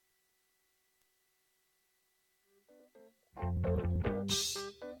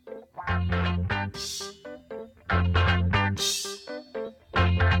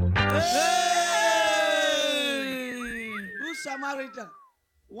Who Samaritan?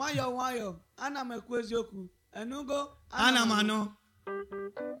 Wayo, ana m ekwu eziokwu. Enugo Ana m anụ.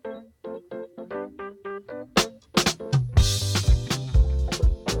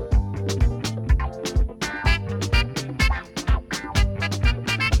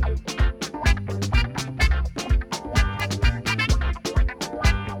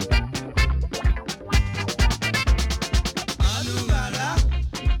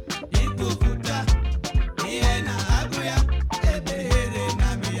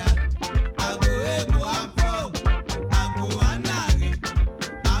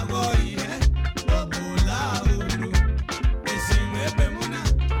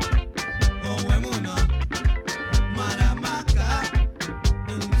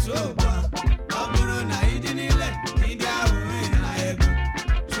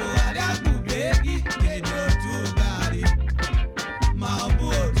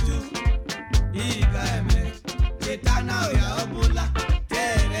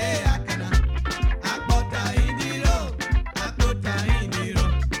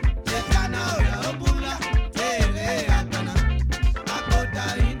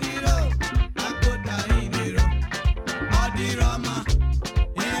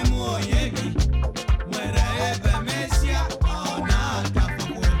 Muere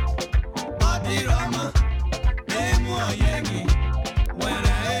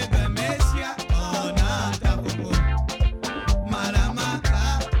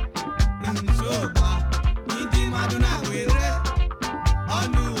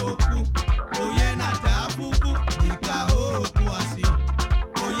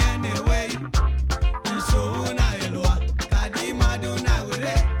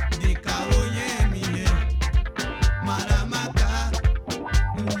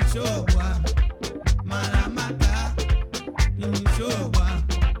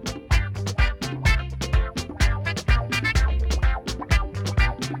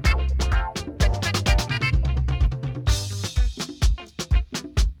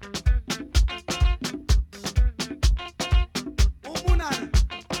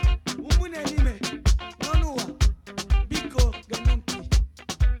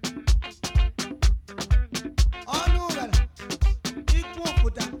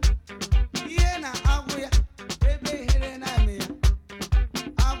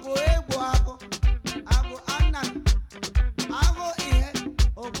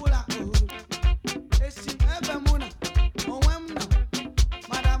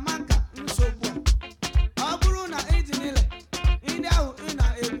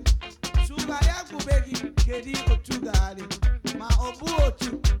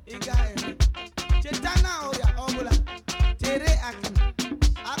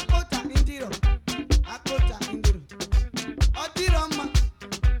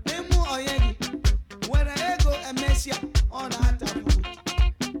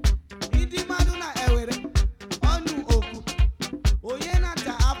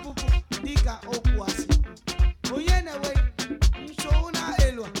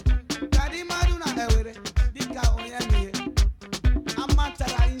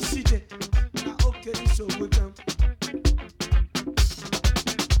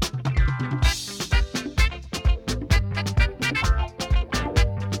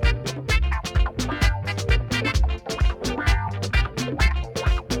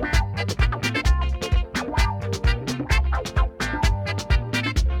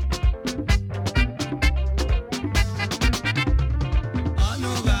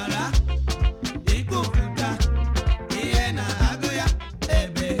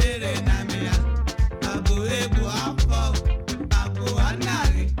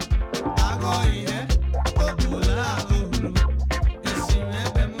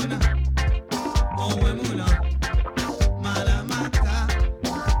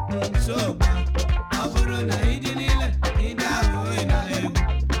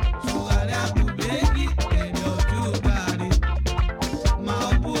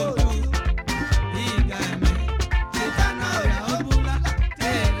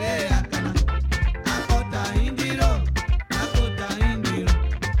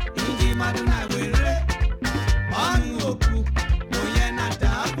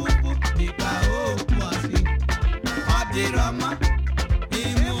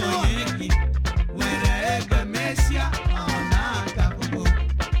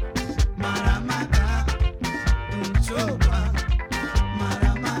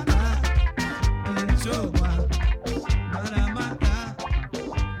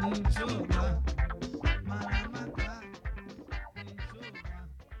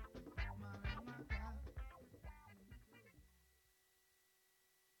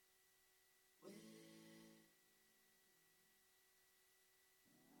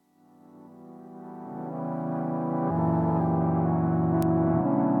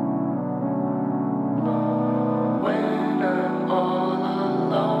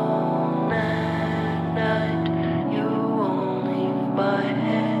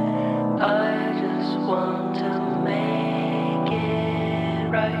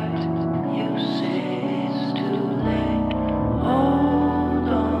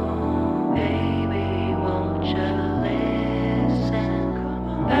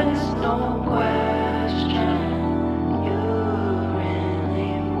no question you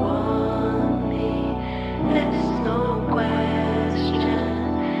really want me. There's no question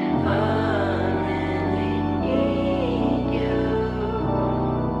I really need you.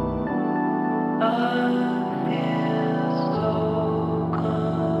 I feel so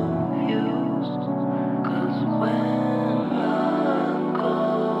confused, 'cause when I'm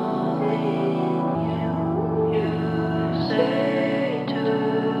calling you, you say to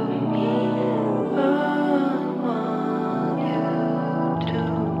me, I want you to,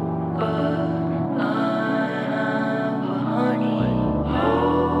 but I have a honey.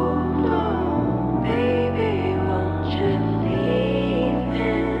 Hold on, baby, won't you leave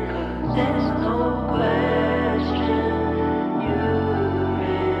me? 'Cause there's no question you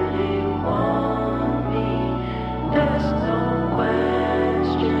really want me. There's no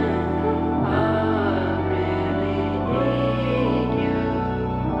question I really need you.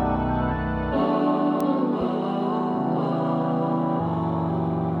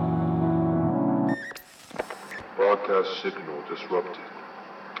 Broadcast signal disrupted.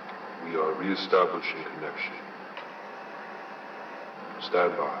 We are reestablishing connection.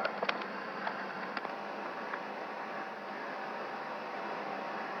 Stand by.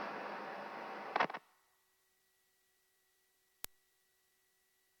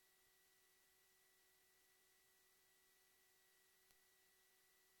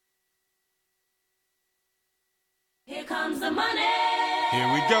 Here comes the money.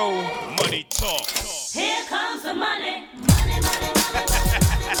 Here we go. Money talk. Here comes the money. Money, money, money.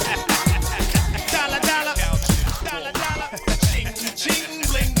 Dollar, dollar. Dollar, dollar. Ching, ching,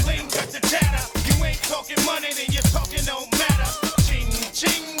 bling, bling. Cut the chatter. You ain't talking money, then your talking don't matter. Ching,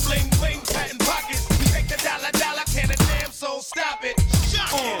 ching, bling, bling. Patent pockets. We take the dollar, dollar. Can a damn soul stop it?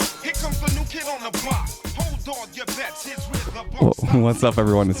 Here comes the new kid on the block. Hold on your bets. Here's where the buck stops. What's up,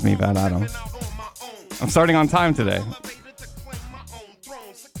 everyone? It's me, Bad Adam. I'm starting on time today.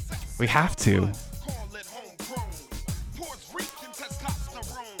 We have to.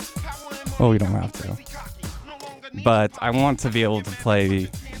 Well, we don't have to. But I want to be able to play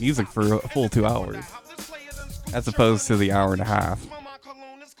music for a full 2 hours, as opposed to the hour and a half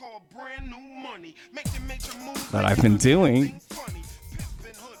that I've been doing.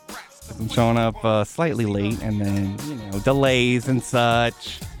 I'm showing up slightly late, and then, delays and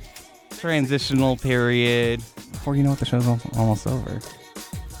such. Transitional period. Before you know it, the show's almost over.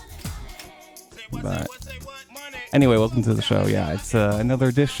 But anyway, welcome to the show. Yeah, it's another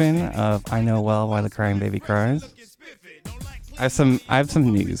edition of I Know Well Why the Crying Baby Cries. I have some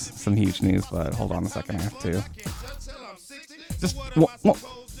news, some huge news, but hold on a second, I have to. Just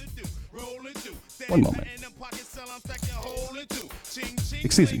one moment.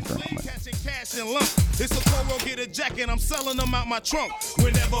 Excuse me for a moment. It's a Coro, get a jacket, I'm selling them out my trunk.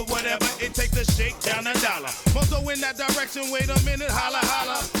 Whenever, whatever, it takes a shake down a dollar. Mozo in that direction, wait a minute, holla,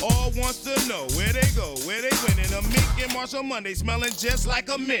 holla. All wants to know where they go, where they winning. A Mick and Marshall Monday, smelling just like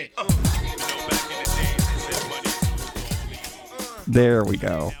a mint. There we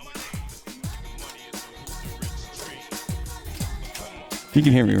go. You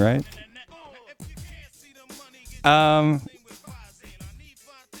can hear me, right?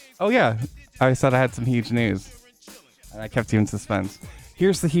 Oh yeah, I said I had some huge news, and I kept you in suspense.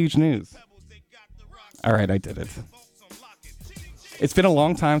 Here's the huge news. All right, I did it. It's been a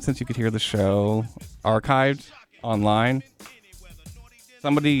long time since you could hear the show archived online.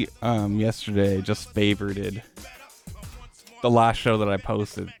 Somebody yesterday just favorited the last show that I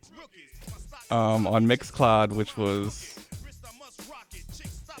posted on Mixcloud, which was,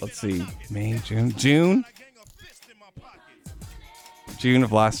 let's see, June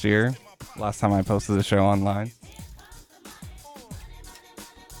of last year. Last time I posted the show online.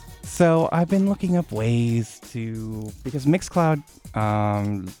 So I've been looking up ways to, because Mixcloud,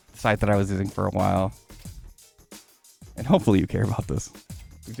 site that I was using for a while, and hopefully you care about this.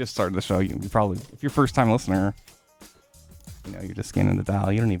 We just started the show. You probably, if you're a first time listener, you're just scanning the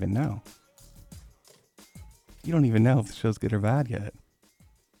dial. You don't even know. You don't even know if the show's good or bad yet.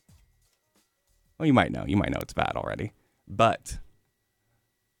 Well, you might know. You might know it's bad already. But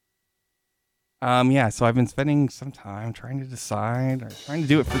yeah, so I've been spending some time trying to decide, or trying to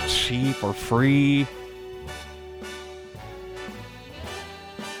do it for cheap or free.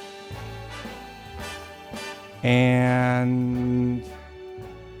 And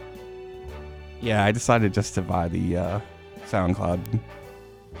yeah, I decided just to buy the SoundCloud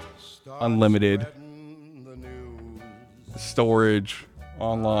unlimited storage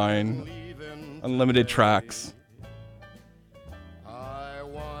online, unlimited tracks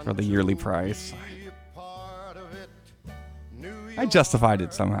for the yearly price. I justified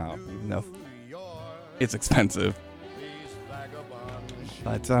it somehow. No, it's expensive.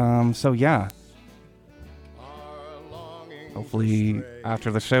 But so yeah. Hopefully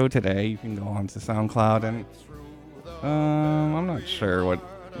after the show today, you can go on to SoundCloud and I'm not sure what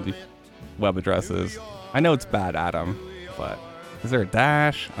the web address is. I know it's Bad Adam, but is there a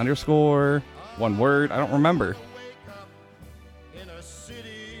dash, underscore, one word? I don't remember.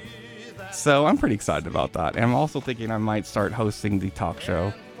 So I'm pretty excited about that. And I'm also thinking I might start hosting the talk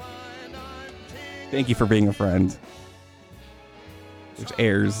show. Thank you for being a friend, which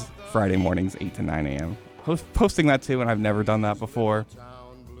airs Friday mornings, 8 to 9 a.m. Posting that too, and I've never done that before.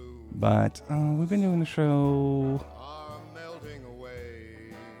 But we've been doing the show.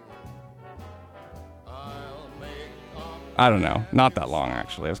 I don't know. Not that long,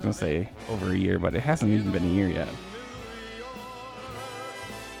 actually. I was going to say over a year, but it hasn't even been a year yet.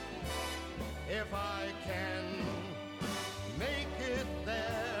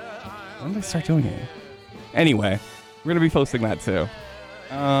 When did I start doing it? Anyway, we're going to be posting that too.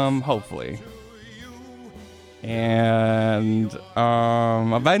 Hopefully. And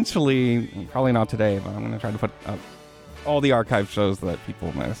eventually, probably not today, but I'm going to try to put up all the archive shows that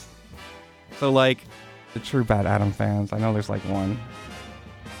people missed. So like the true Bad Adam fans, I know there's like one.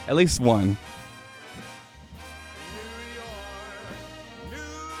 At least one.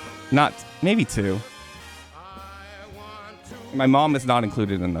 Not, maybe two. My mom is not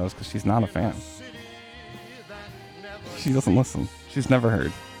included in those because she's not a fan. She doesn't listen. She's never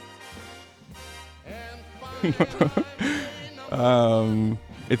heard.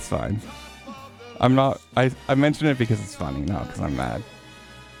 It's fine. I'm not, I mention it because it's funny, not because I'm mad.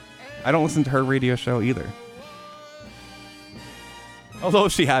 I don't listen to her radio show either. Although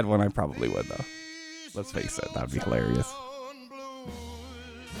if she had one, I probably would though. Let's face it, that would be hilarious.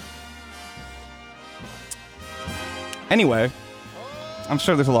 Anyway, I'm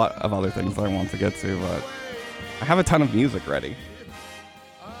sure there's a lot of other things that I want to get to, but I have a ton of music ready.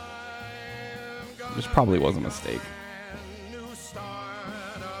 Which probably was a mistake.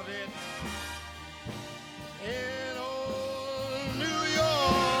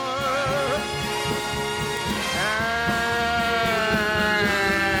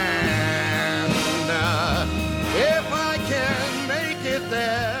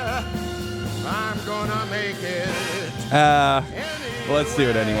 Let's do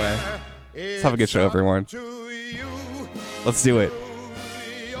it anyway. Let's have a good show, everyone. Let's do it.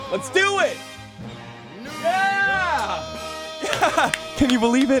 Let's do it! Yeah! Can you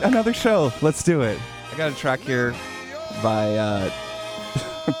believe it? Another show. Let's do it. I got a track here by,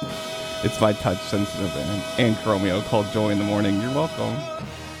 it's by Touch Sensitive and Chromeo called Joy in the Morning. You're welcome.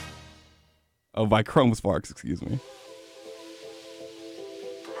 Oh, by Chrome Sparks, excuse me.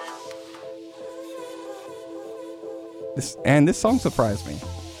 This song surprised me.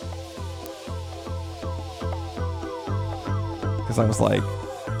 Because I was like,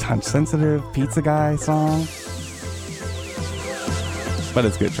 Touch Sensitive, Pizza Guy song. But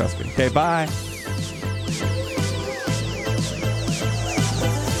it's good, trust me. Okay, bye.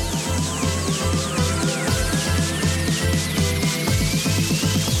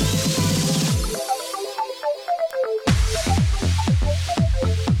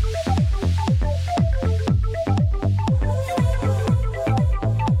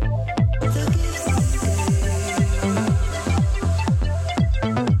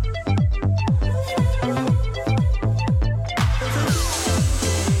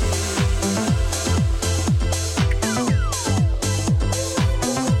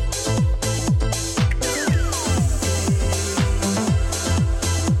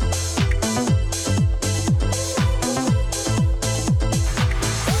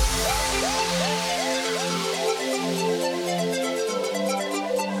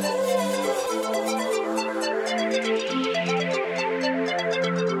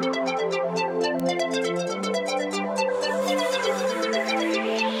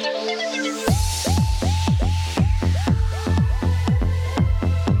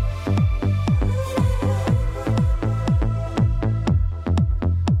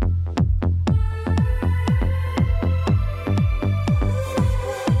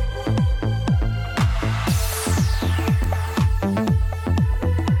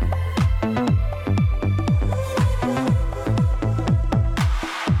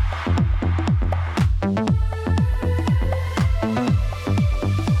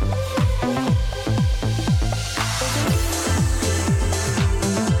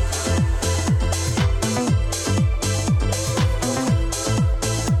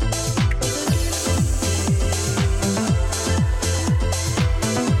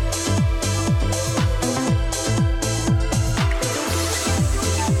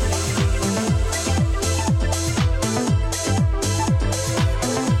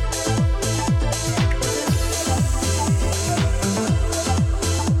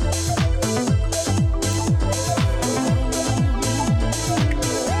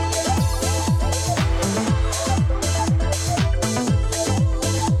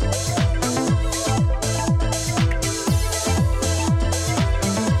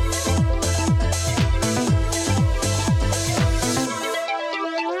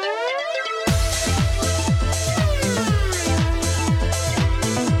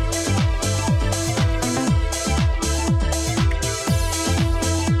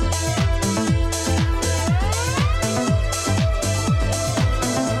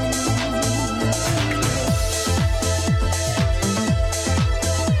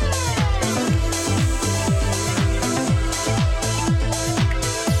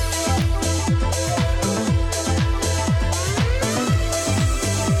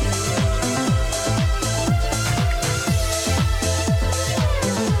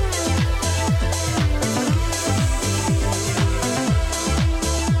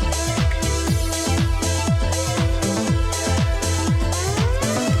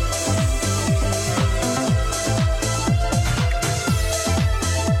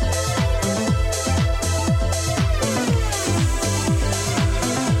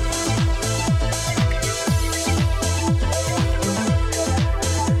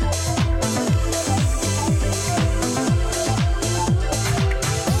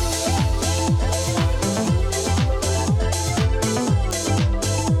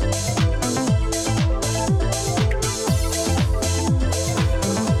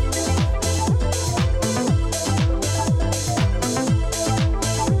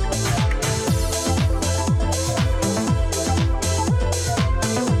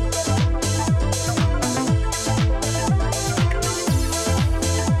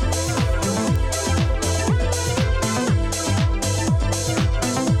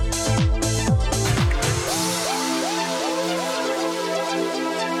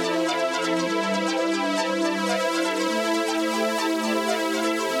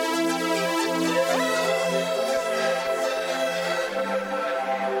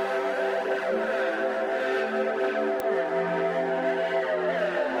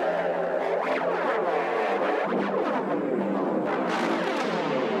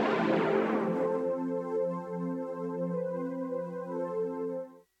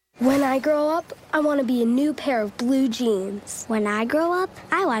 When I grow up, I want to be a new pair of blue jeans. When I grow up,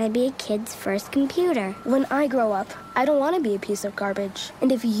 I want to be a kid's first computer. When I grow up, I don't want to be a piece of garbage.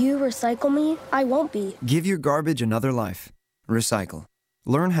 And if you recycle me, I won't be. Give your garbage another life. Recycle.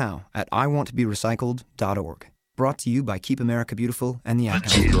 Learn how at iwanttoberecycled.org. Brought to you by Keep America Beautiful and the Ad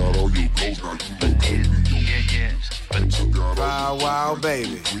Council. Wow, wow,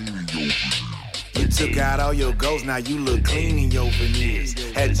 baby. You took out all your goals, now you look clean in your veneers.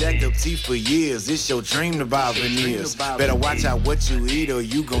 Had jacked up teeth for years, it's your dream to buy veneers. Better watch out what you eat or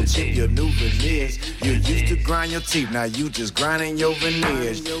you gon' chip your new veneers. You used to grind your teeth, now you just grinding your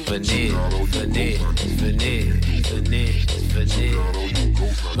veneers. Veneers.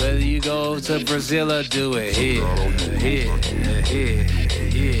 Whether you go to Brazil or do it here.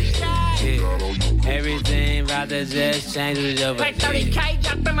 Everything about to just change with your like 30K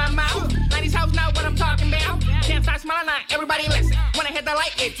jumped in my mouth. Ladies hoes know what I'm talking about. Can't stop smiling now, everybody listen. When I hit the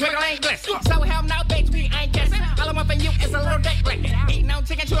light, it twinkle ain't glisten. So hell no, bitch, we ain't guessing. All I want from you is a little dick licking. Eating on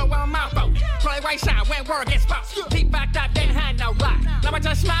chicken to a warm mouthful. Probably right side when word gets spoke. Keep backed up, didn't have no lie. Now I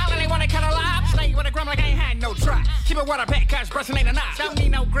just smile and they wanna cut a lie. Slay with a grum like I ain't had no try. Keep it water pack, cause brushing ain't a knife. Don't need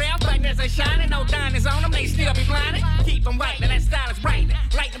no grill, but there's a shining. No diamonds on them, they still be blinded. Keep them white, and that style is bright.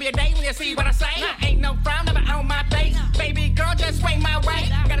 Like to be a day when you see what I say. Ain't no frown, never on my face. Baby girl, just swing my way.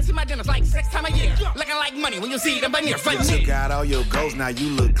 Gotta see my dinners like 6 times a year. Looking like money when you see them veneers. You took out all your goals, now you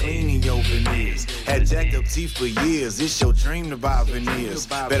look clean in your veneers. Had jacked up teeth for years, it's your dream to buy veneers.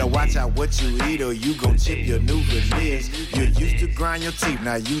 Better watch out what you eat or you gon' chip your new veneers. You used to grind your teeth,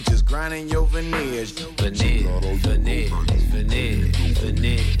 now you just grinding your veneers. Veneers.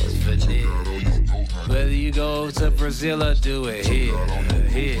 Whether you go to Brazil or do it here.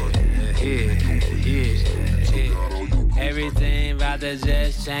 Everything about to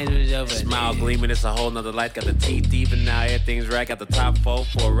just change with your smile gleaming, it's a whole nother light. Got the teeth even now, everything's right. Got the top 4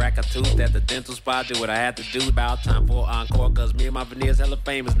 for a rack of tooth at the dental spot. Do what I had to do. About time for encore, cause me and my veneers hella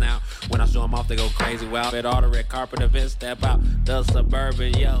famous now. When I show them off, they go crazy. Wow, at all the red carpet events, step out the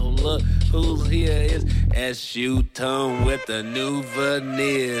Suburban. Yo, look who's here is S.U. Tone with the new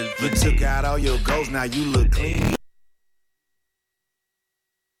veneers. You took out all your goals, now you look clean.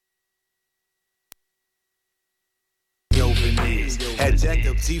 Had jacked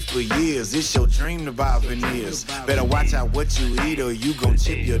up teeth for years, it's your dream to buy veneers. Better watch out what you eat or you gon'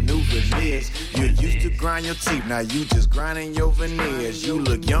 chip your new veneers. You used to grind your teeth, now you just grinding your veneers. You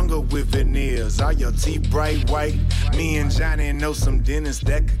look younger with veneers, all your teeth bright white. Me and Johnny know some dentists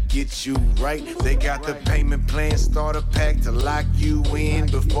that could get you right. They got the payment plan starter pack to lock you in.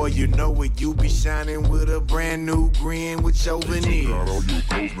 Before you know it, you be shining with a brand new grin with your veneers.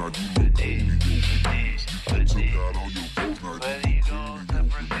 Whether you go to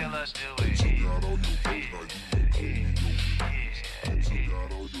Brazil or do it here.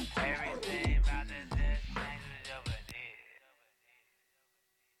 Everything about the just changes over there.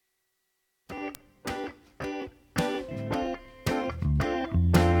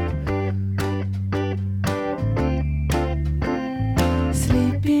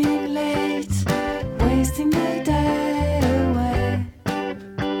 Sleeping late, wasting the day away.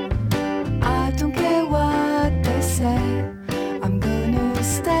 I don't care what they say.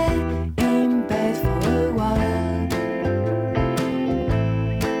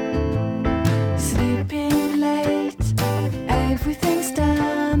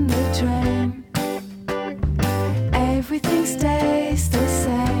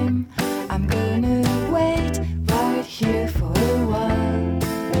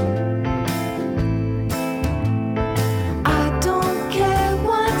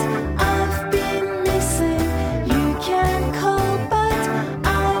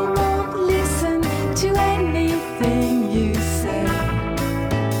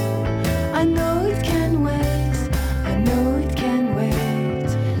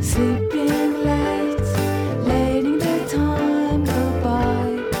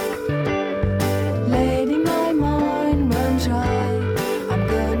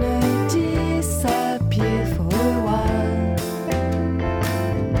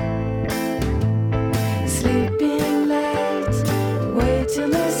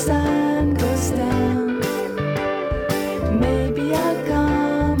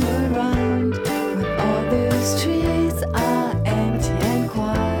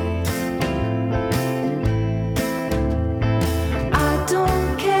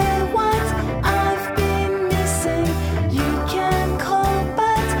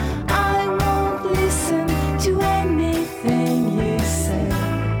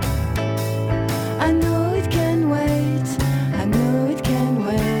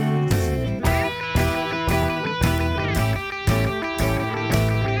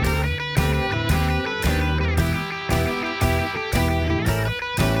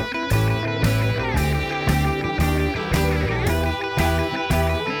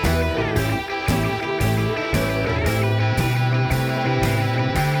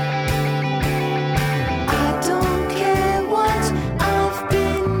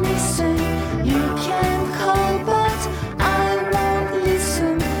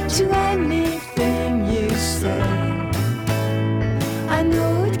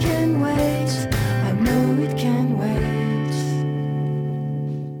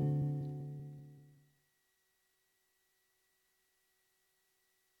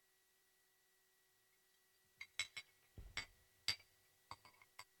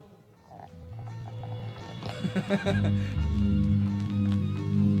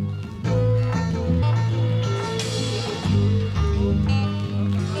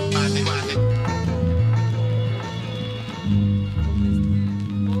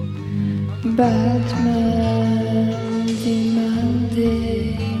 Batman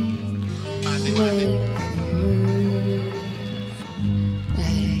demanding make a move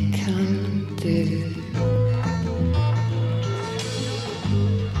I can't do.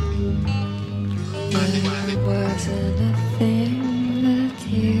 There wasn't a thing that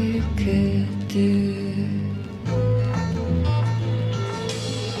you could do.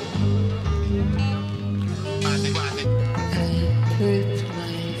 I put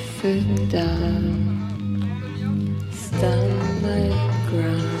my foot down, stand my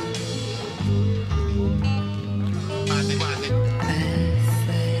ground. I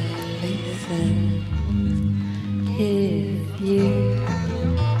say, listen, if you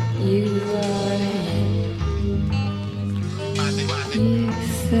are in. You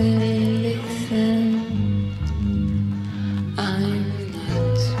say, listen, I'm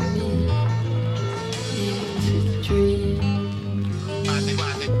not me, it's a dream.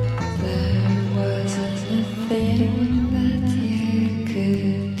 There wasn't a thing that you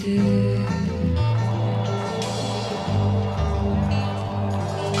could do.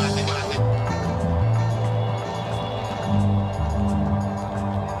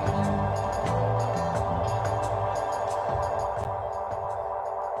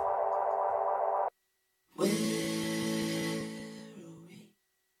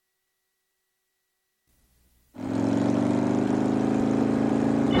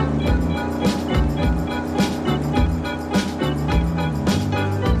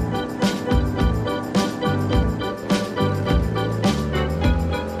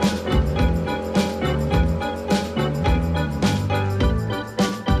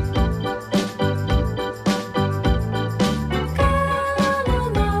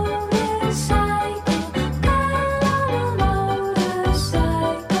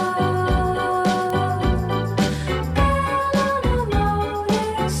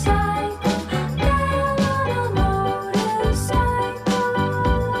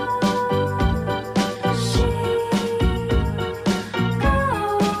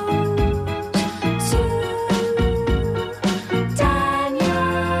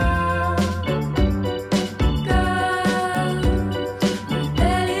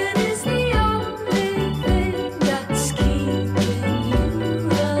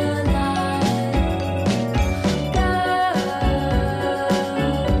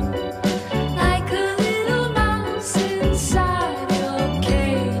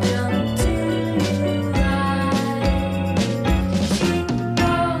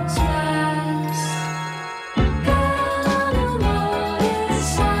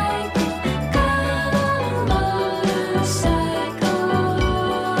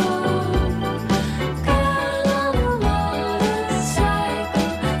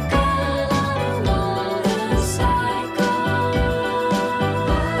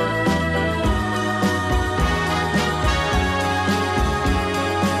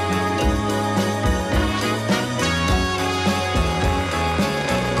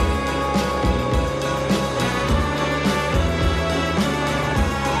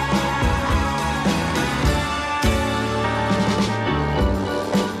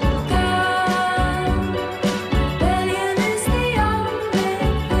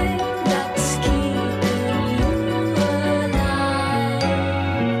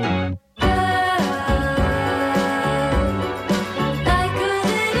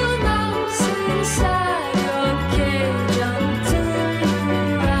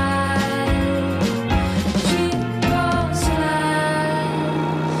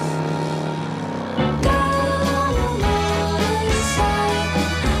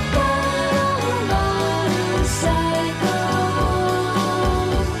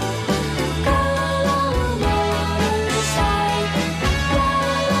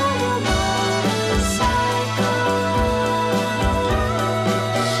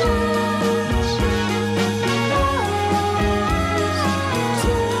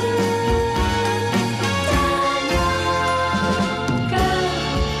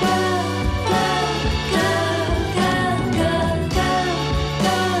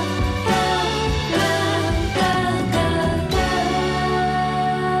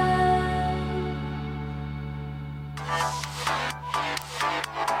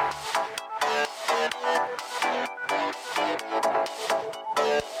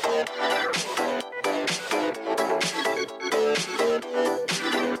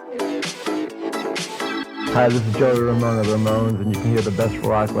 Hi, this is Joey Ramone of the Ramones, and you can hear the best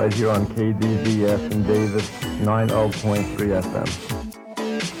rock right here on KDVS in Davis, 90.3 FM.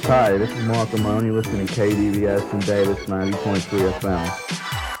 Hi, this is Mark Ramone. You're listening to KDVS in Davis, 90.3 FM.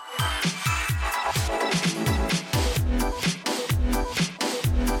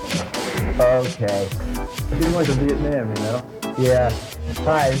 Okay. Seems like a Vietnam, you know? Yeah.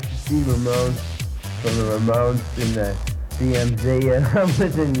 Hi, this is Steve Ramone from the Ramones in the DMZ, and I'm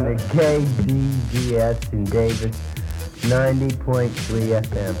listening to KDVS in Davis, 90.3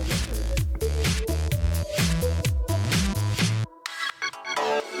 FM.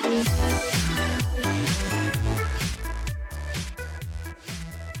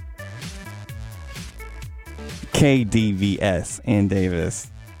 KDVS in Davis,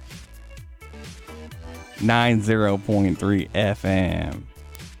 90.3 FM.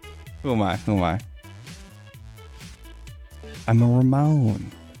 Who am I? I'm a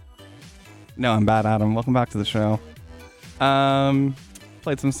Ramone. No, I'm Bad Adam. Welcome back to the show.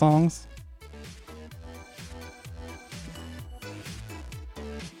 Played some songs.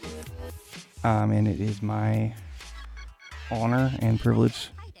 And it is my honor and privilege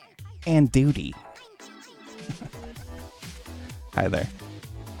and duty. Hi there.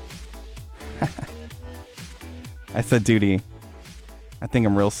 I said duty. I think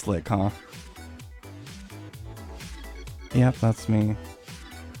I'm real slick, huh? Yep, that's me.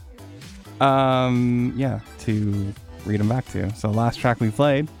 Yeah, to read them back to. So last track we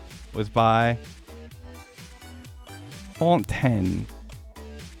played was by Fontaine.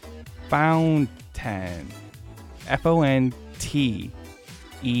 Fonteyn.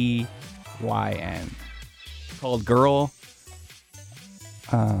 Called Girl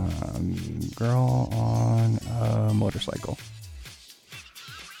on a Motorcycle.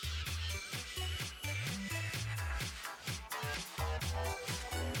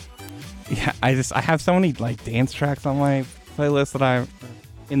 Yeah, I have so many like dance tracks on my playlist that I'm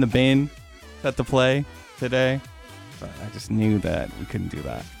in the bin set to play today, but I just knew that we couldn't do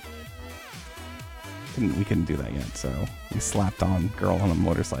that. We couldn't do that yet, so we slapped on Girl on a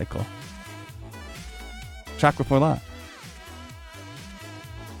Motorcycle. Track before that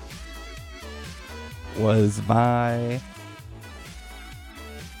was by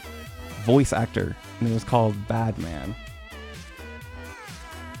Voice Actor, and it was called Bad Man.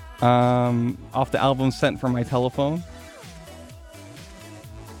 Off the album Sent From My Telephone.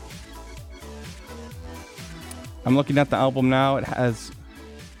 I'm looking at the album now. It has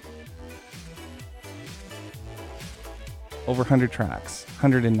over 100 tracks,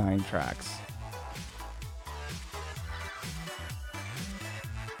 109 tracks.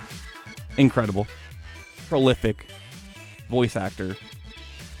 Incredible. Prolific voice actor.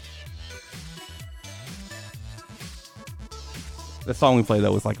 The song we played,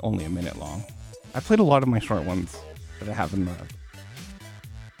 though, was like only a minute long. I played a lot of my short ones that I have in the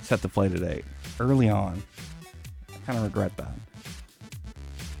set to play today early on. I kind of regret that.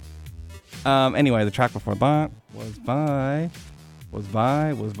 Anyway, the track before that was by.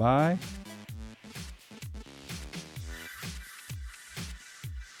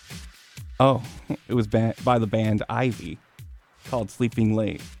 Oh, it was by the band Ivy, called Sleeping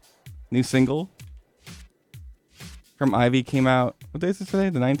Late. New single from Ivy came out, what day is it today?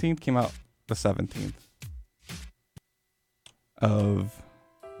 The 19th? Came out the 17th of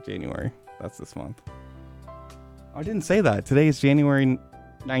January. That's this month. Oh, I didn't say that. Today is January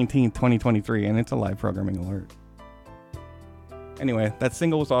 19th, 2023, and it's a live programming alert. Anyway, that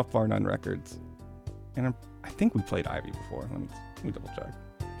single was off Bar None Records. And I think we played Ivy before. Let me double check.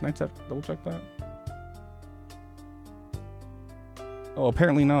 Can I double check that? Oh,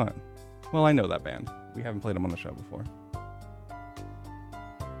 apparently not. Well, I know that band. We haven't played them on the show before.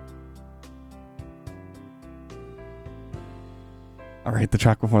 All right, the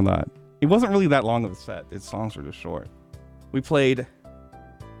track before that. It wasn't really that long of a set. Its songs were just short. We played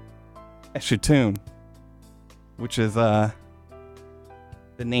Eshitune, which is the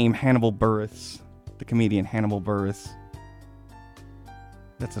name Hannibal Buress, the comedian Hannibal Buress.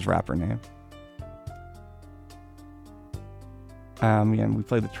 That's his rapper name. And we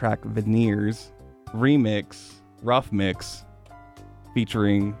played the track Veneers Remix, Rough Mix,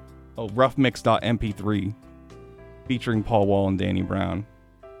 featuring roughmix.mp3, featuring Paul Wall and Danny Brown.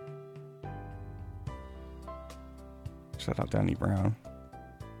 Shout out Danny Brown.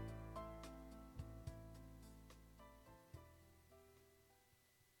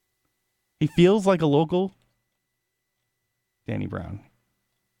 He feels like a local. Danny Brown.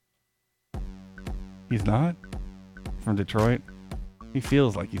 He's not from Detroit. He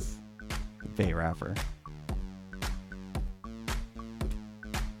feels like he's a Bay rapper.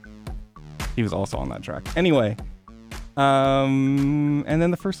 He was also on that track. Anyway, and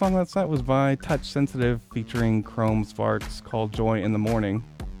then the first song that's set was by Touch Sensitive featuring Chrome Sparks called Joy in the Morning.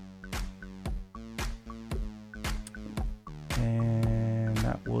 And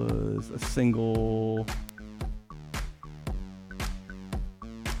that was a single.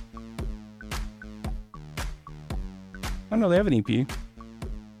 Oh no, they have an EP.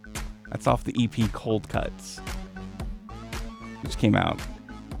 That's off the EP Cold Cuts, which came out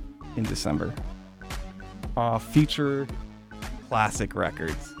in December. Future Classic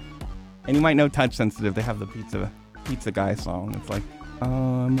Records. And you might know Touch Sensitive. They have the Pizza Guy song. It's like,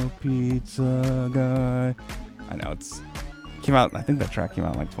 I'm a pizza guy. I know it's came out. I think that track came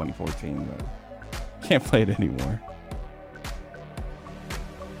out in like 2014, but can't play it anymore.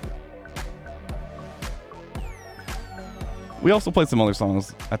 We also played some other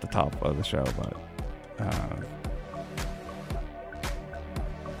songs at the top of the show, but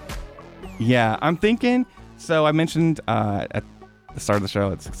yeah, I'm thinking. So I mentioned at the start of the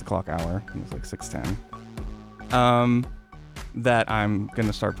show at 6 o'clock hour, it was like 6:10, that I'm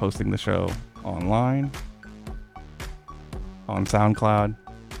gonna start posting the show online on SoundCloud.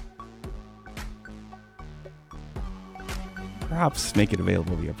 Perhaps make it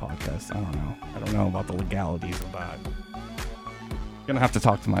available via podcast. I don't know. I don't know about the legalities of that. Gonna have to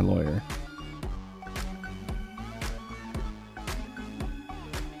talk to my lawyer.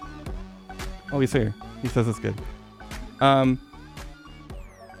 Oh, he's here. He says it's good.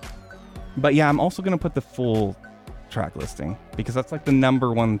 But yeah, I'm also gonna put the full track listing because that's like the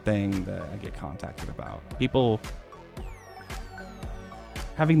number one thing that I get contacted about. People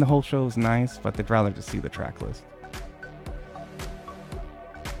having the whole show is nice, but they'd rather just see the track list.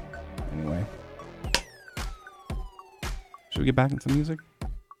 Anyway. Should we get back into music?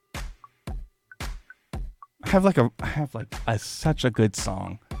 I have such a good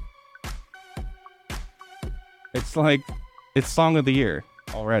song. It's song of the year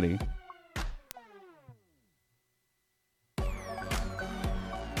already.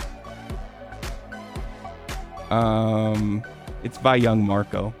 It's by Young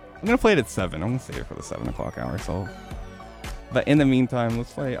Marco. I'm gonna play it at 7. I'm gonna save it for the 7 o'clock hour. So, but in the meantime,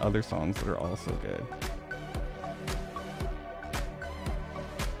 let's play other songs that are also good.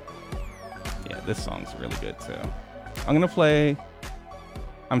 This song's really good too. I'm gonna play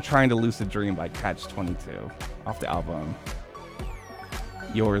I'm Trying to Lucid Dream by Catch 22 off the album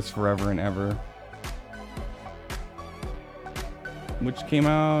Yours Forever and Ever, which came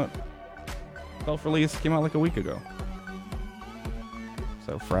out self-released, came out like a week ago.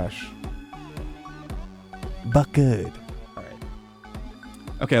 So fresh. But good. Alright.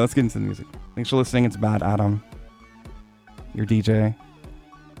 Okay, let's get into the music. Thanks for listening. It's Bad Adam, your DJ.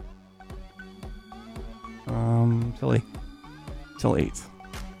 Till 8.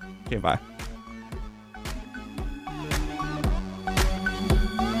 Okay, bye.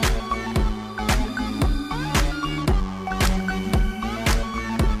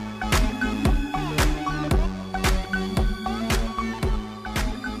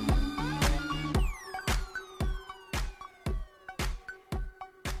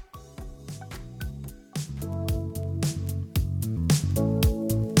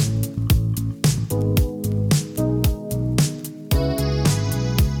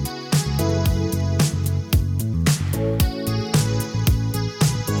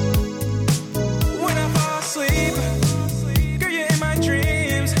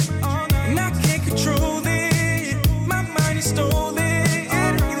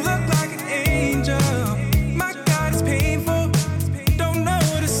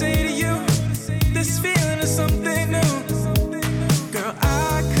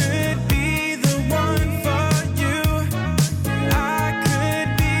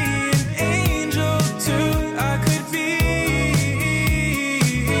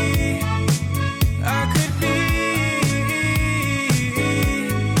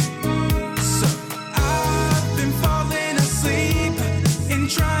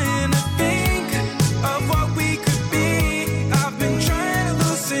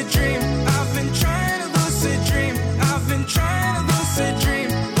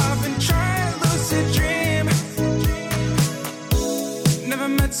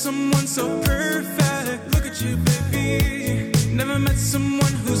 Someone so perfect. Look at you, baby. Never met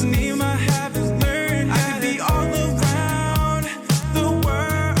someone whose name I haven't learned. I could be all around the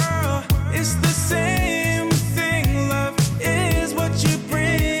world. It's the same thing. Love is what you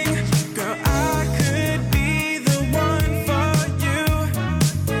bring. Girl, I could be the one for you.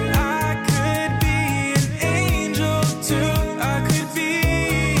 I could be an angel too. I could be.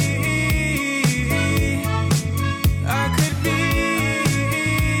 I could be.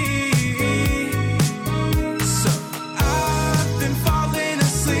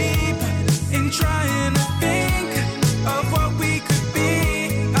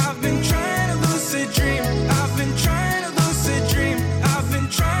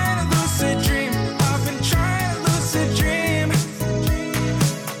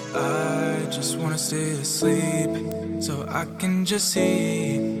 I can just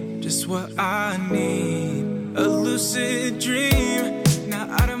see just what I need. A lucid dream, now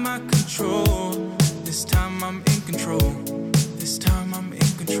out of my control. This time I'm in control. This time I'm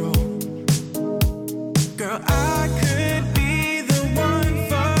in control. Girl, I could be the one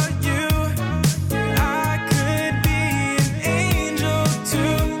for you. I could be an angel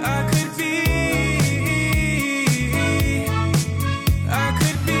too. I could be.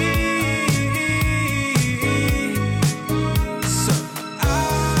 So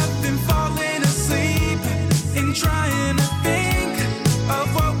I've been falling asleep and trying to think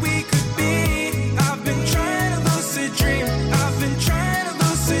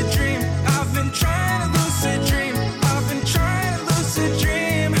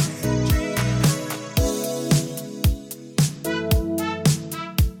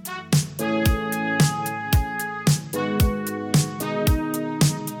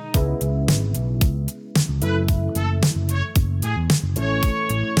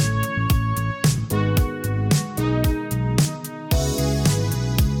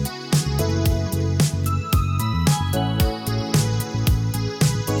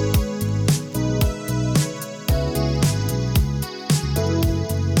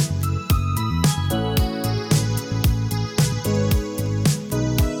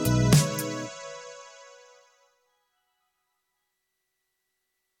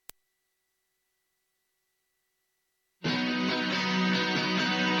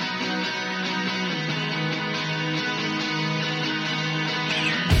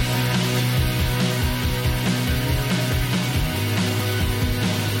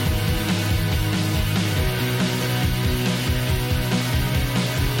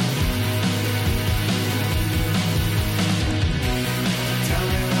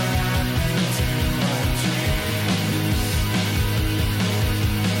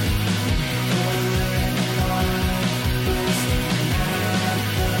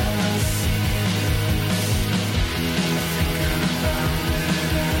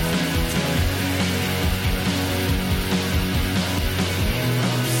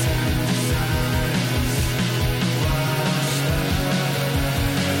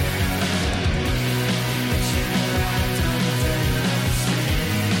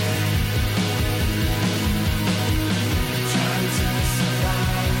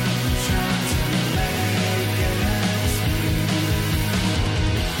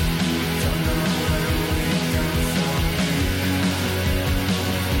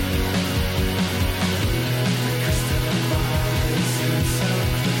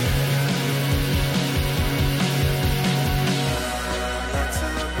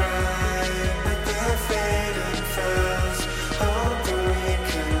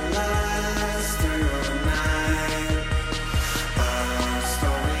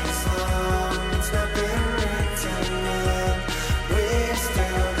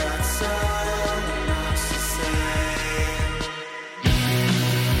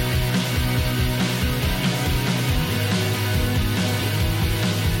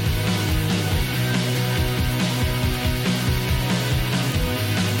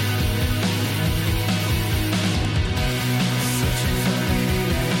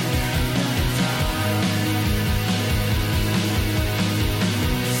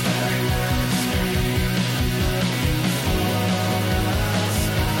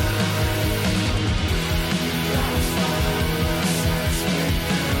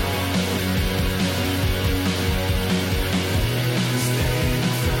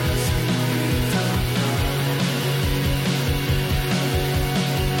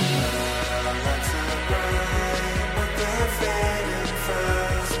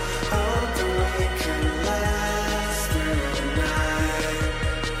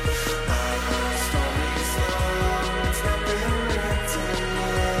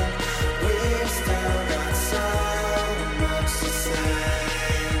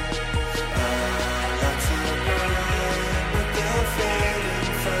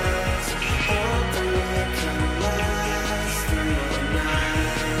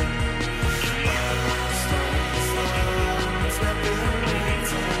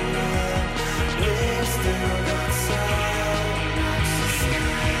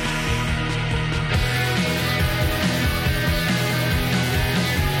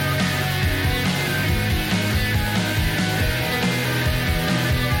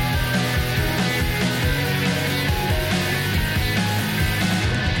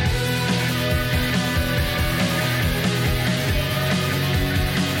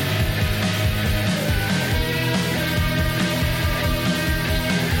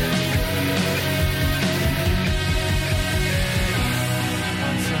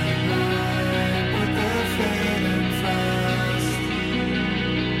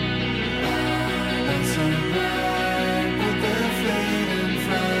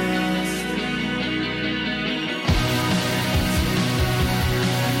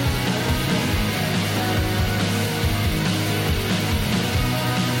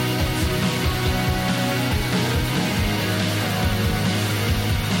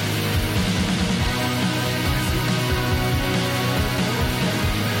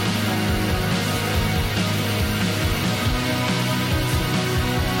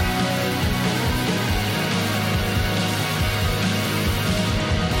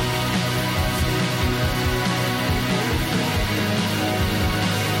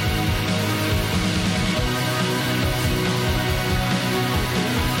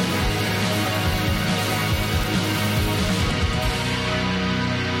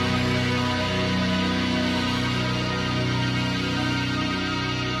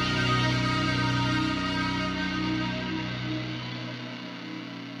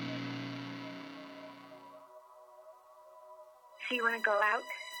So you want to go out?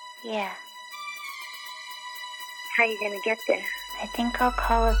 Yeah, How are you going to get there? I think I'll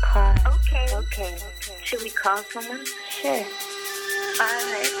call a car. Okay. Should we call someone? Sure.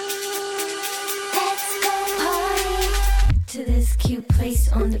 All right. Let's go party to this cute place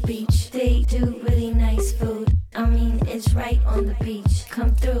on the beach. They do really nice food. I mean, it's right on the beach.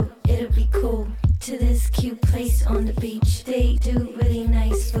 Come through, it'll be cool. To this cute place on the beach. They do really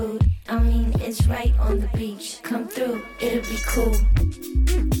nice food. I mean, it's right on the beach. Come through, it'll be cool.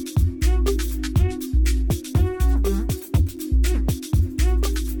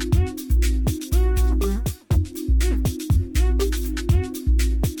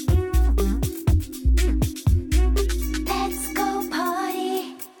 Let's go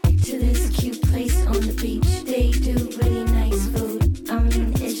party to this cute place on the beach. They do really nice food. I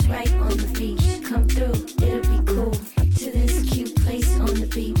mean, it's right on the beach. Come through, it'll be cool. To this cute place on the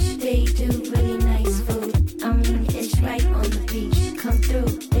beach. They do really nice food. I mean, it's right on the beach. Come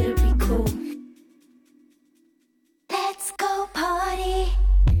through, it'll be cool. Let's go party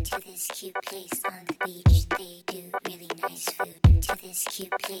to this cute place on the beach. They do really nice food. To this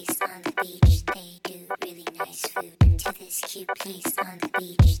cute place on the beach. They do really nice food. To this cute place on the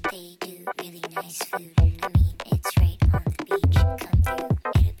beach. They do really nice food. I mean, it's right on the beach. Come through,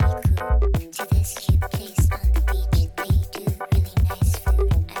 it'll be cool. To this cute place on the beach. They do really nice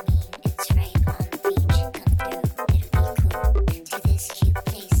food. I mean, it's right on the beach. Come through, it'll be cool. To this cute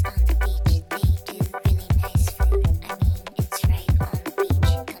place on the beach. They do really nice food. I mean, it's right on the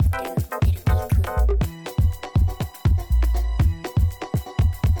beach. Come through, it'll be cool.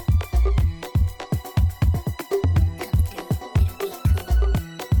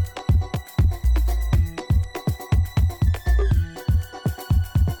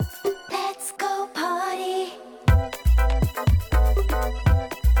 Let's go party.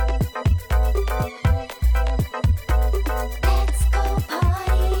 Let's go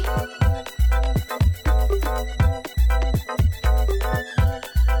party.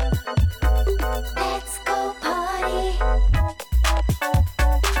 Let's go party. Let's go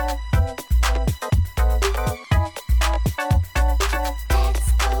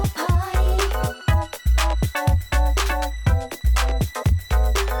party.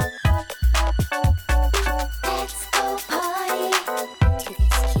 Let's go party to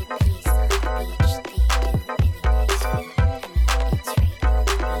this cute place on the beach. They do really nice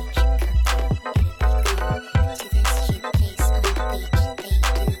food. I mean, it's right on the beach. Come through, it'll be cool. To this cute place on the beach. They do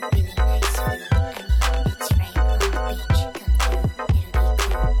really nice food. I mean, it's right on the beach. Come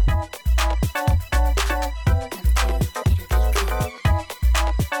through, it'll be cool.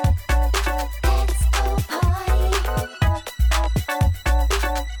 Let's go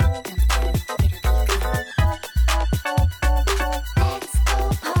party. Let's go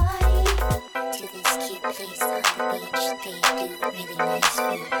party to this cute place on the beach. They do really nice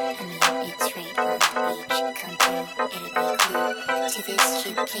food. I mean, it's right on the beach. Come through, it'll be cool. To this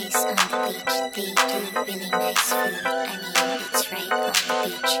cute place on the beach. They do really nice food. I mean, it's right on the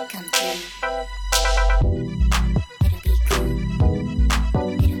beach. Come through. It'll be cool.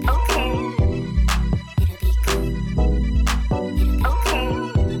 It'll be cool. It'll be cool. It'll be cool.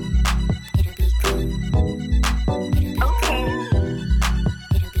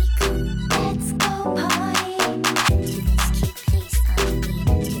 It'll be cool. Let's go party to this cute place on the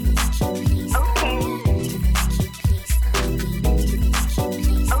beach. To this cute place on the beach. To this cute place on the beach. To this cute place on the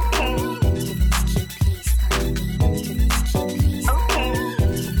beach. To this cute place on the beach. To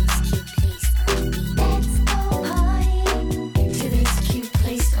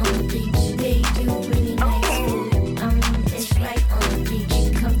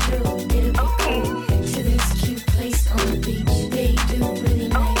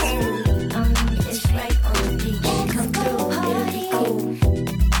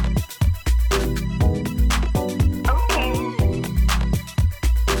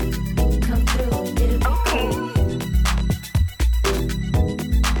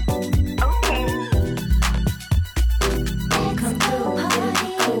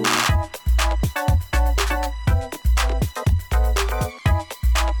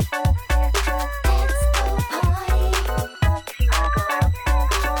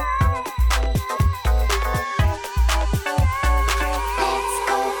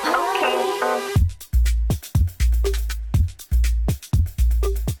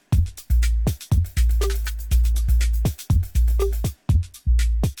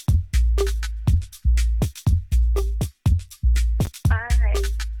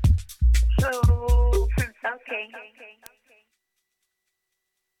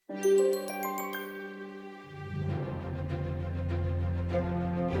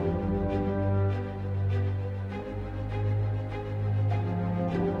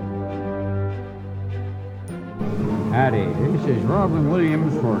Howdy, this is Robin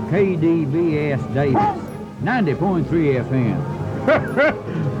Williams for KDVS Davis, 90.3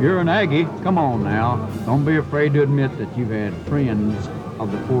 FM. You're an Aggie. Come on now. Don't be afraid to admit that you've had friends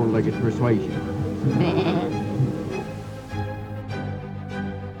of the four-legged persuasion.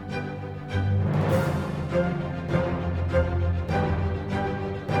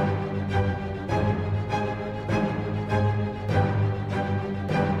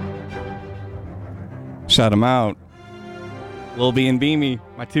 Shout them out. Lil B and Beamy,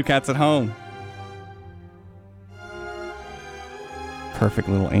 my two cats at home. Perfect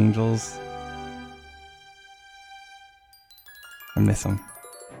little angels. I miss them.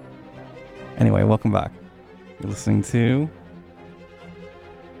 Anyway, welcome back. You're listening to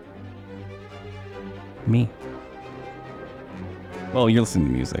me. Well, you're listening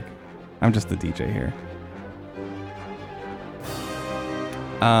to music. I'm just the DJ here.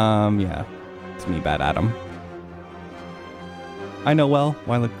 Yeah. It's me, Bad Adam. I know well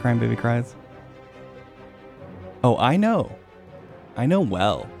why the crying baby cries. Oh, I know. I know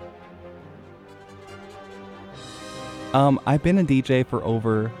well. I've been a DJ for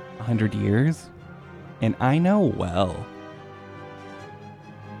over 100 years, and I know well.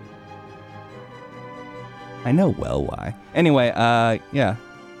 I know well why. Anyway, yeah.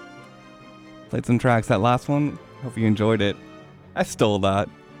 Played some tracks. That last one, hope you enjoyed it. I stole that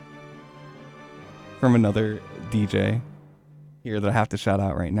from another DJ here that I have to shout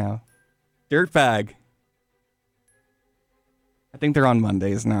out right now. Dirtbag. I think they're on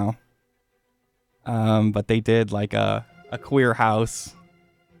Mondays now. But they did like a queer house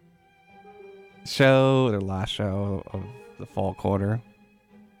show, their last show of the fall quarter.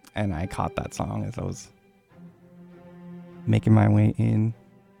 And I caught that song as I was making my way in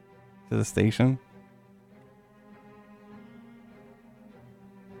to the station.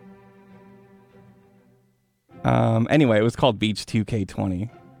 Anyway, it was called Beach 2K20,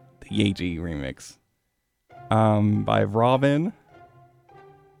 the Yeji remix. By Robin,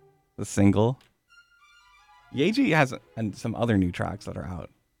 the single. Yeji has some other new tracks that are out.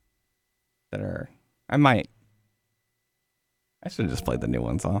 I should have just played the new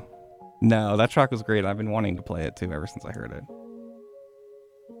ones, huh? No, that track was great. I've been wanting to play it too ever since I heard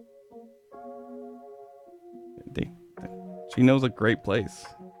it. She knows a great place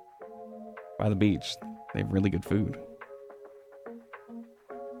by the beach. They have really good food.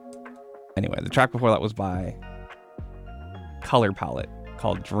 Anyway, the track before that was by Color Palette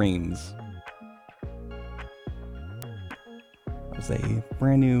called Dreams. It was a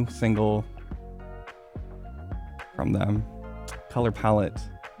brand new single from them. Color Palette,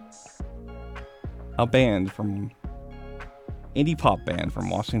 a indie pop band from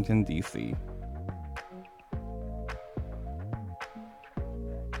Washington, D.C.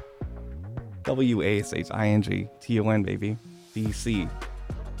 WASHINGTON, baby. DC.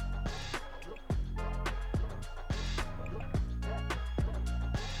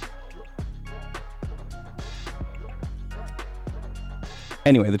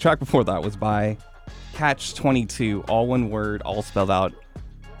 Anyway, the track before that was by Catch 22, all one word, all spelled out,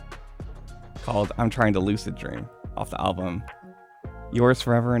 called I'm Trying to Lucid Dream, off the album Yours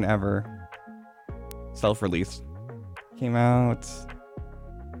Forever and Ever, self-released. Came out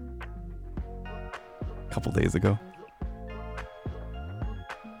a couple days ago.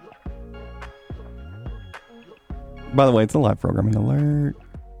 By the way, it's a live programming alert.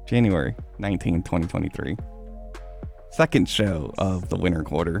 January 19, 2023. Second show of the winter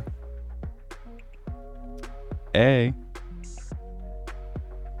quarter. Hey.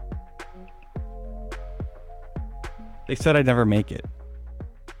 They said I'd never make it.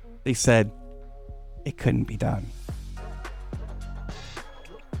 They said it couldn't be done.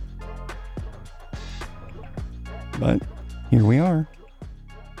 But here we are.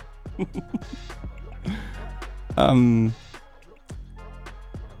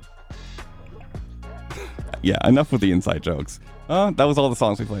 Yeah, enough with the inside jokes. That was all the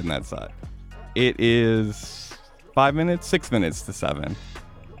songs we played in that set. It is 6 minutes to 7.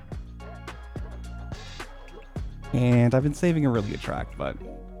 And I've been saving a really good track, but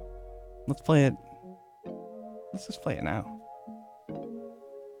let's play it. Let's just play it now.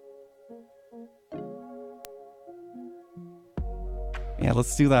 Yeah,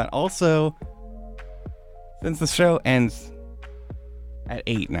 let's do that. Also, since the show ends at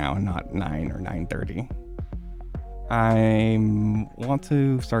 8 now and not 9 or 9:30, I want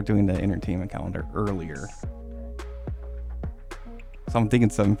to start doing the entertainment calendar earlier. So I'm thinking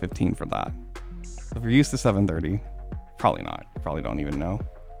 7:15 for that. So if you're used to 7:30, probably not. Probably don't even know.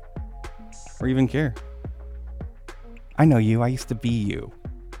 Or even care. I know you. I used to be you.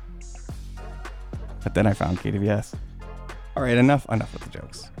 But then I found KDVS. All right, enough with the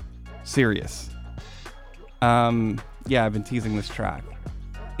jokes. Serious. Yeah, I've been teasing this track.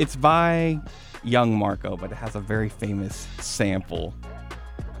 It's by Young Marco, but it has a very famous sample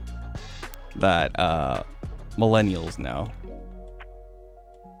that millennials know.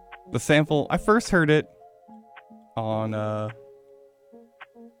 The sample, I first heard it on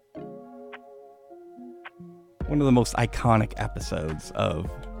one of the most iconic episodes of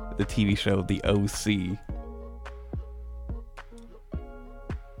the TV show The OC.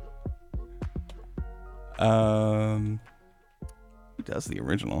 Who does the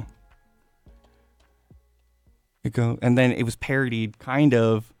original? And then it was parodied kind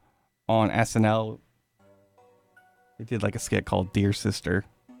of on SNL. They did like a skit called Dear Sister,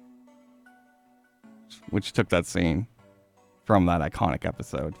 which took that scene from that iconic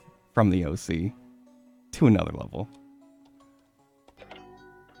episode from the OC to another level.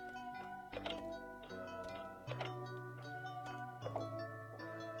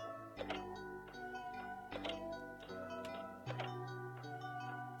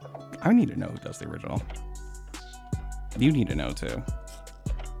 I need to know who does the original. You need to know too.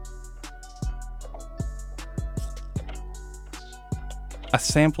 A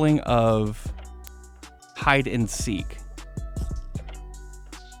sampling of Hide and Seek.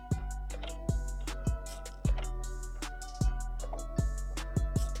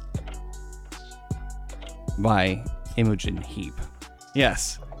 By Imogen Heap.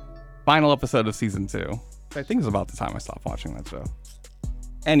 Yes. Final episode of season 2. I think it's about the time I stopped watching that show.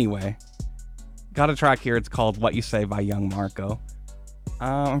 Anyway, got a track here. It's called What You Say by Young Marco.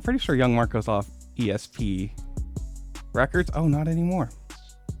 I'm pretty sure Young Marco's off ESP Records. Oh, not anymore.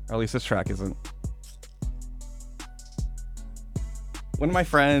 Or at least this track isn't. One of my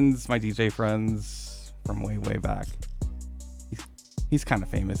friends, my DJ friends from way, way back, he's kind of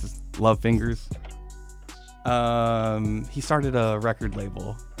famous. It's Love Fingers. He started a record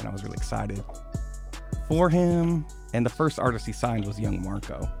label, and I was really excited for him. And the first artist he signed was Young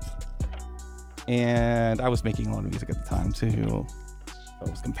Marco. And I was making a lot of music at the time too. I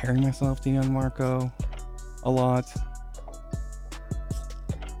was comparing myself to Young Marco a lot.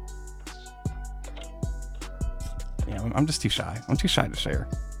 Yeah, I'm just too shy. I'm too shy to share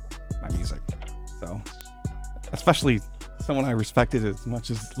my music. So, especially someone I respected as much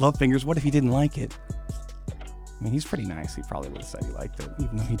as Love Fingers. What if he didn't like it? I mean, he's pretty nice. He probably would have said he liked it,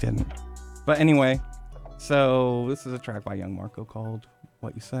 even though he didn't. But anyway, so this is a track by Young Marco called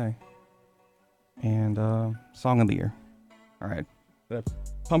What You Say. And Song of the Year. All right. Did I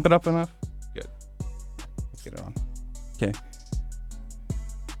pump it up enough? Good. Let's get it on. Okay.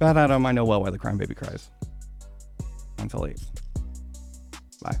 Bad Adam, I know well why the crying baby cries. Until 8.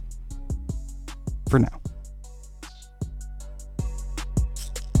 Bye. For now.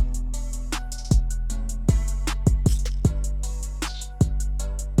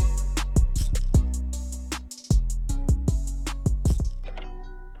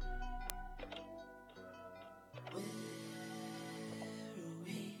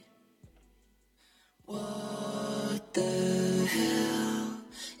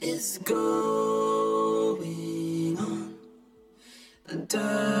 Going on. The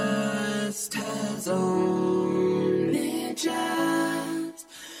dust has only just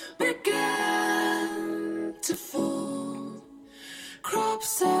begun to fall. Crop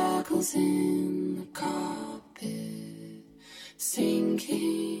circles in the carpet,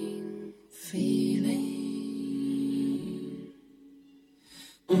 sinking feeling.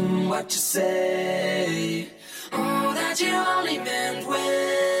 What you say? Oh, that you only meant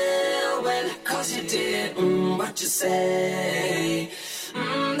well, well, 'cause you did. What you say?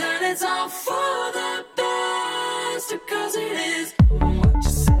 That it's all for the best, 'cause it is. What you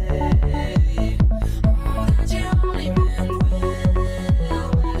say? Oh, that you only meant well,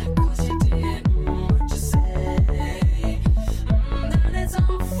 well, 'cause you did. What you say? That it's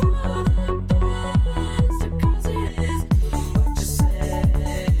all for the best, 'cause it is. What you say?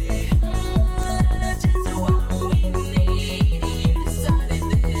 That is what we need. You decided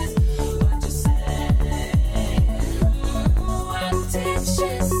this. What you say? What did she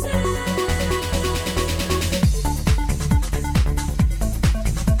say?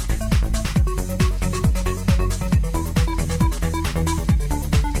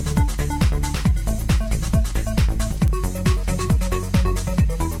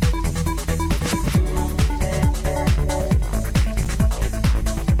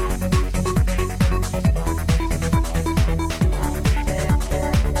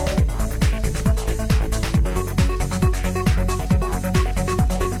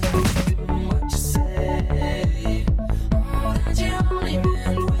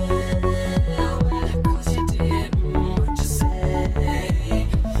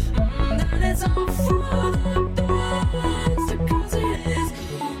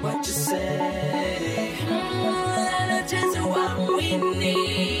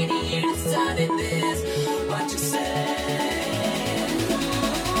 need, you decided this. What you say?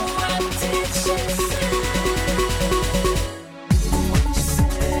 What did she say? What you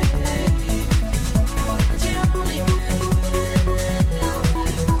say? What you only meant well.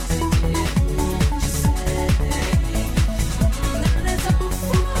 What you did? What you say? That is all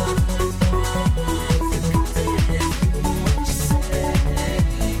for what you say.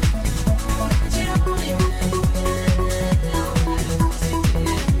 What you only meant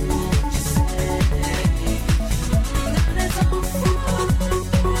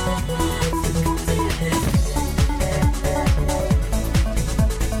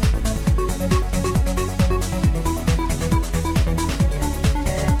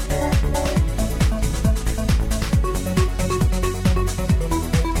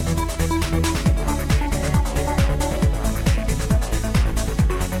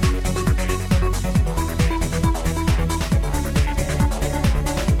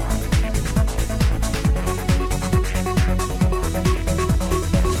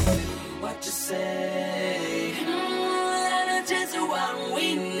what you say? That is just what we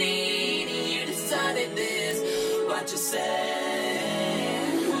need. You decided this. What you say?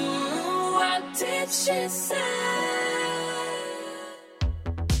 What did she say?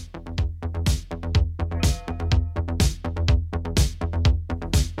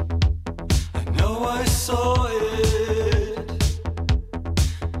 I know I saw it.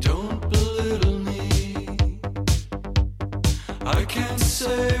 Don't belittle me. I can't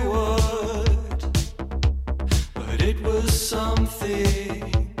say what, but it was something.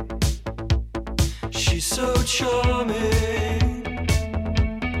 She's so charming.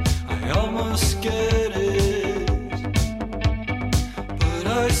 I almost get it, but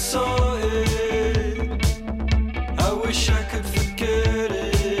I saw it. I wish I could forget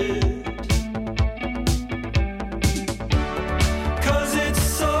it. 'Cause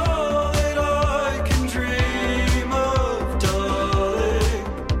it's all that I can dream of, darling.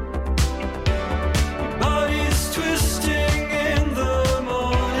 Your body's twisting in the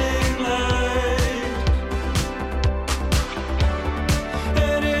morning light,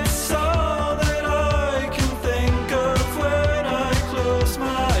 and it's all that I can think of when I close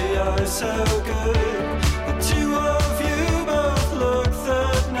my eyes. How good the two of you both look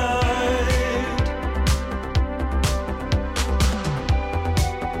that night.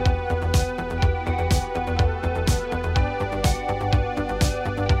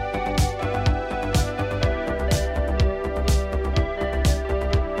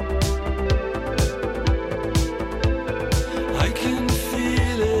 I can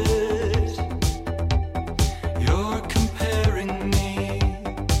feel it. You're comparing me,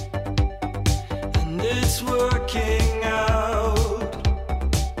 and it's working out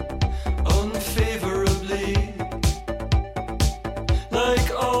unfavorably. Like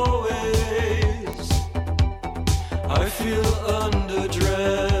always, I feel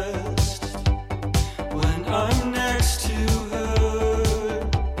underdressed when I'm next to her.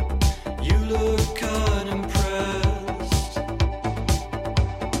 You look unimpressed,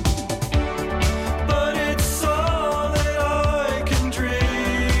 but it's all that I can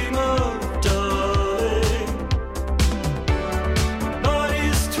dream of, darling.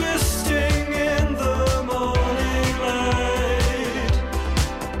 Body's twisting in the morning light,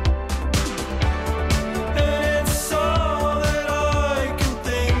 and it's all that I can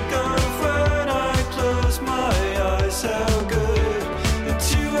think of when I close my eyes. How good the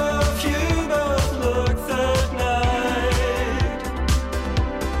two of you both look that night.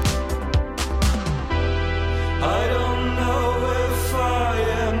 I don't know if I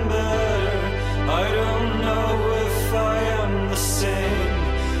am better. I don't know if I am the same.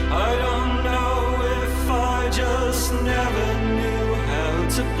 I don't know if I just never knew how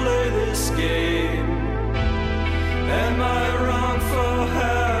to play this game. Am I wrong for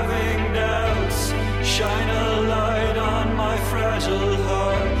having doubts? Shine a light on my fragile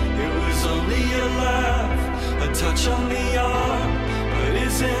heart. It was only a laugh, a touch on the arm, but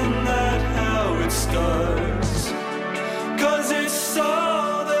isn't that how it starts? 'Cause it's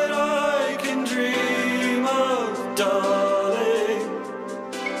all that I can dream of, darling.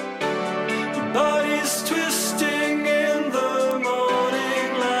 Your body's twisting in the morning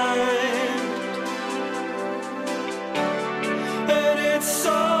light, and it's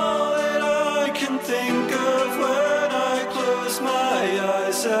all that I can think of when I close my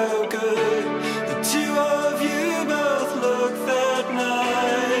eyes. How good the two of you both look that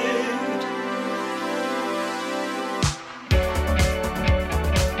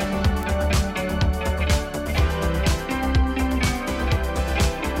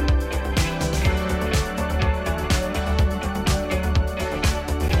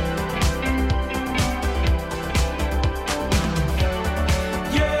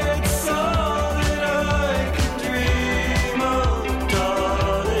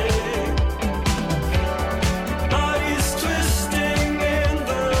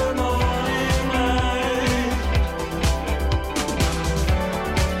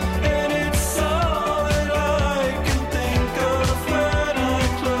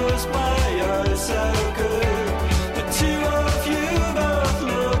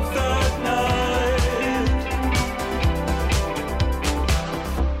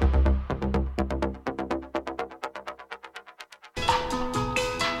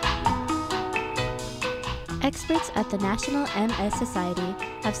the National MS Society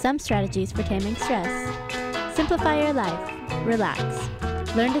have some strategies for taming stress. Simplify your life. Relax.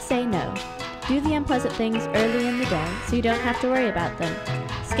 Learn to say no. Do the unpleasant things early in the day so you don't have to worry about them.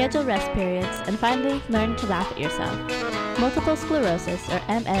 Schedule rest periods, and finally, learn to laugh at yourself. Multiple sclerosis, or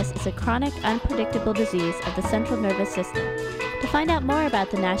MS, is a chronic, unpredictable disease of the central nervous system. To find out more about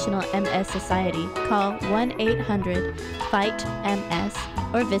the National MS Society, call 1-800-FIGHT-MS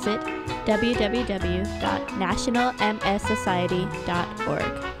or visit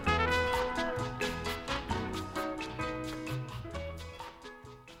www.nationalmssociety.org.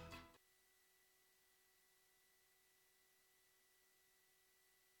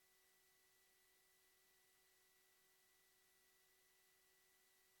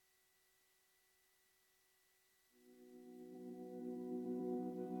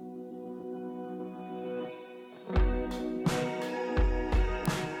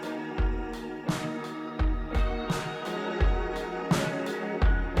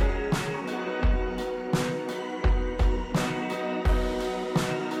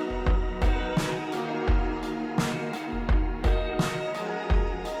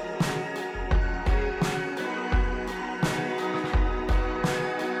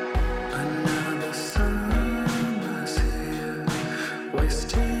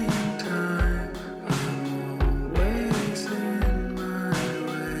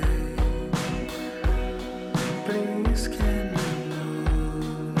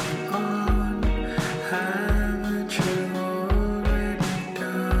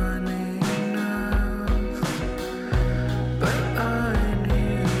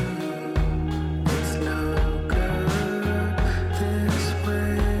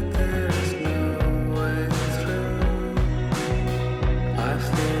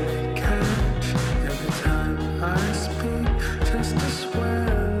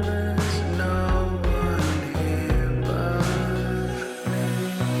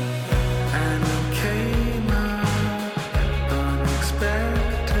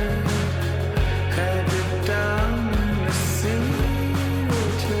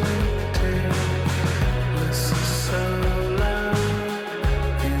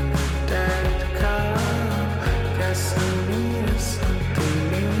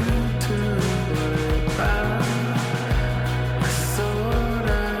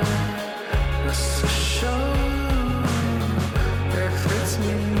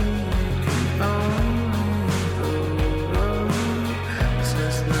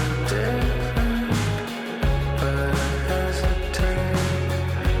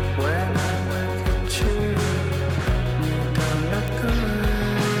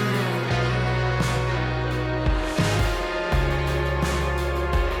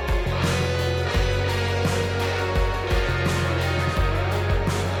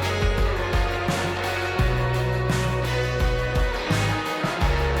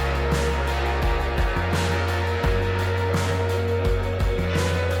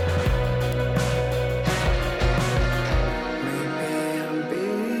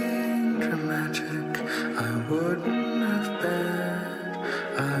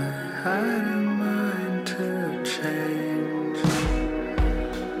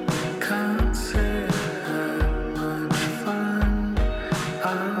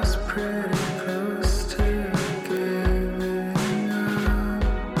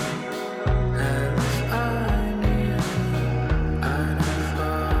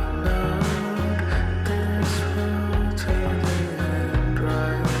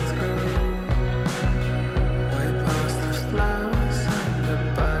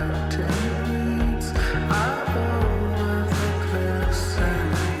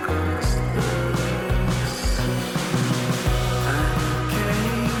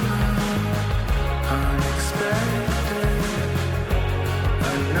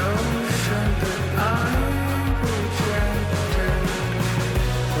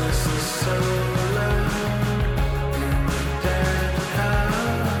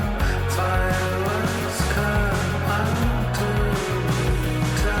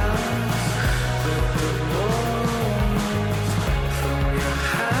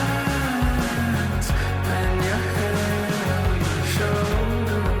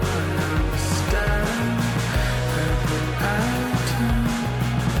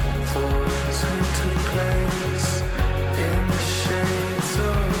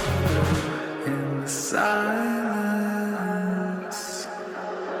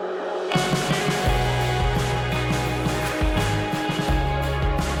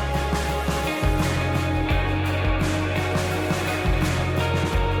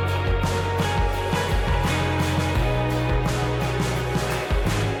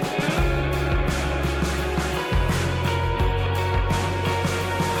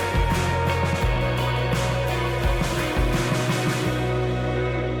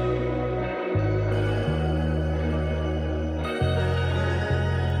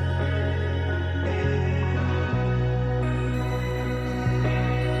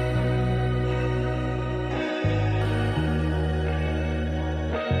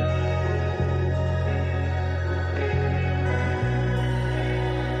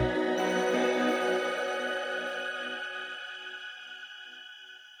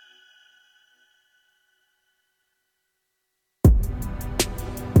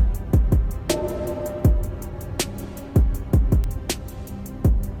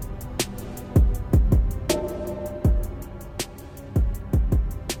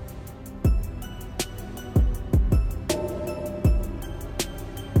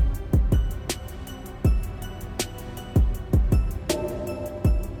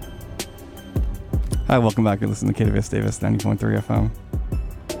 Hi, welcome back. You're listening to KWS Davis 90.3 FM.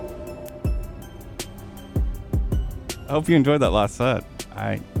 I hope you enjoyed that last set.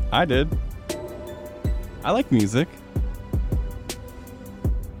 I did. I like music.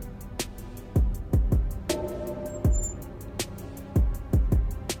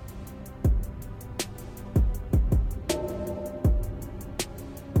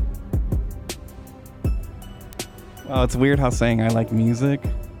 Well, it's weird how saying I like music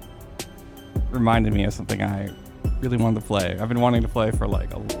reminded me of something I really wanted to play. I've been wanting to play for like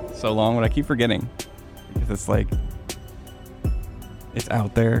so long, but I keep forgetting because it's like it's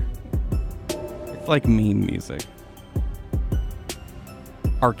out there. It's like meme music,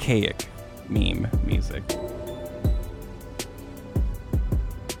 archaic meme music.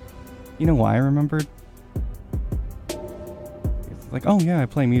 You know why I remembered? It's like, oh yeah, I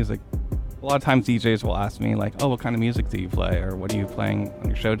play music. A lot of times DJs will ask me like, oh, what kind of music do you play, or what are you playing on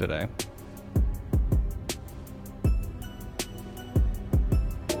your show today?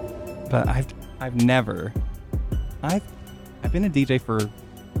 But I've been a DJ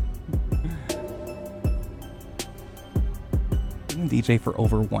for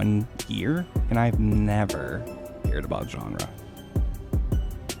over 1 year, and I've never cared about genre.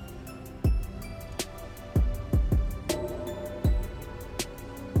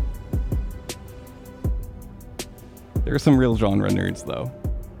 There are some real genre nerds though,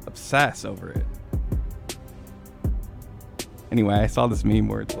 obsess over it. Anyway, I saw this meme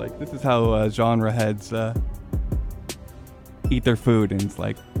where it's like, this is how genre heads eat their food, and it's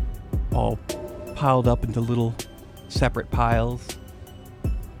like all piled up into little separate piles.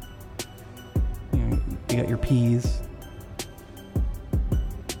 You know, you got your peas,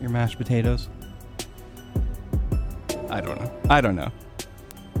 your mashed potatoes. I don't know.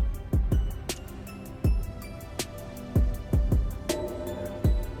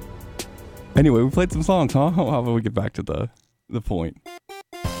 Anyway, we played some songs, huh? How about we get back to the point?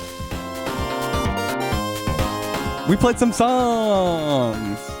 We played some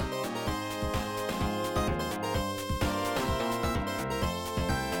songs!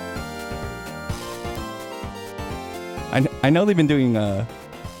 I know they've been doing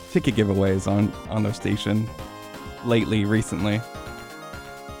ticket giveaways on their station recently.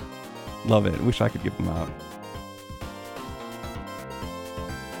 Love it. Wish I could give them out.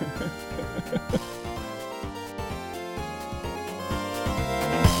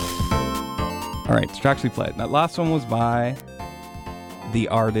 Alright, the tracks we played. That last one was by the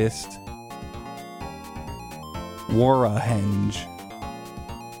artist Warahenge.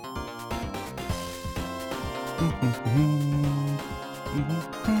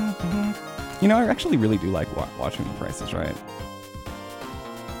 You know, I actually really do like watching The Price is Right.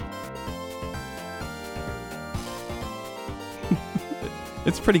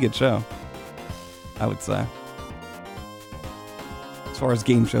 It's a pretty good show, I would say, as far as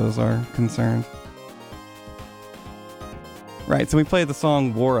game shows are concerned. Right, so we played the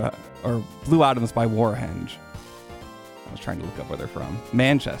song Blue Atoms by Warahenge. I was trying to look up where they're from.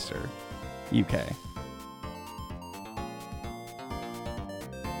 Manchester, UK.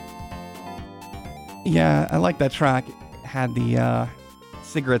 Yeah, I like that track. It had the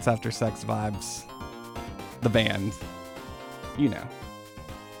Cigarettes After Sex vibes. The band. You know.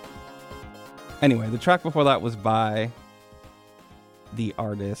 Anyway, the track before that was by the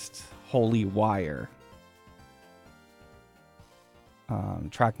artist Holy Wire.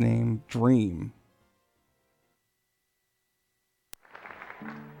 Track name Dream.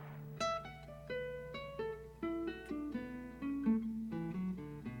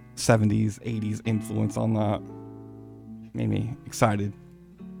 '70s, '80s influence on that made me excited.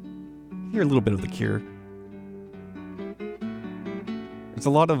 Hear a little bit of The Cure. There's a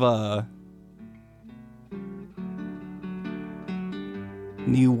lot of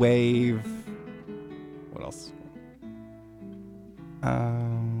new wave. What else?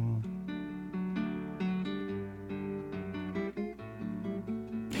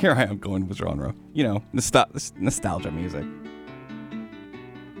 Here I am going with genre. You know, nostalgia music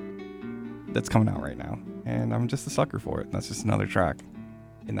that's coming out right now. And I'm just a sucker for it. That's just another track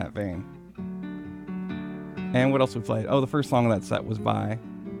in that vein. And what else we played? Oh, the first song of that set was by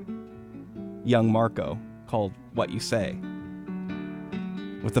Young Marco, called What You Say,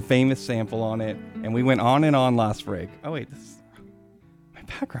 with the famous sample on it. And we went on and on last break. Oh wait, this is my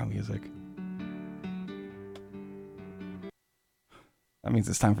background music. That means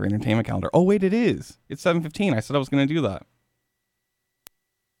it's time for entertainment calendar. Oh wait, it is. It's 7:15. I said I was going to do that.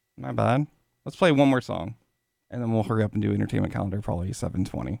 My bad. Let's play one more song, and then we'll hurry up and do entertainment calendar, probably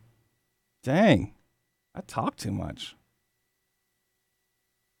 7:20. Dang, I talk too much.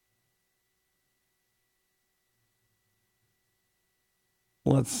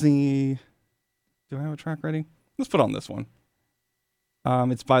 Let's see. Do I have a track ready? Let's put on this one.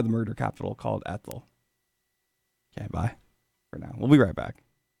 It's by the Murder Capital called Ethel. Okay, bye for now. We'll be right back.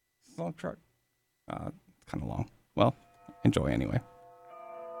 It's a long track. It's kind of long. Well, enjoy anyway.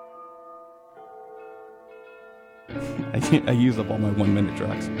 I use up all my 1 minute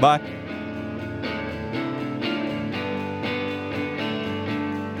tracks. Bye.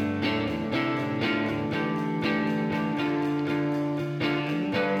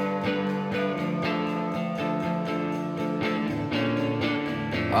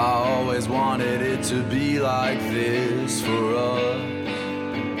 I always wanted it to be like this for us.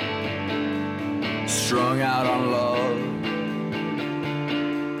 Strung out on love,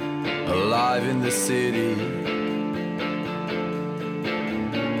 alive in the city,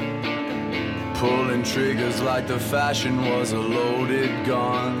 pulling triggers like the fashion was a loaded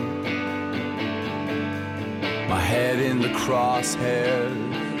gun. My head in the crosshairs,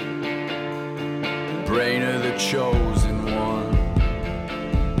 brain of the chosen one.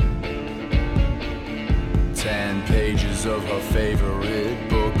 10 pages of her favorite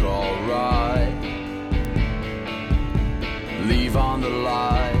book, alright. Leave on the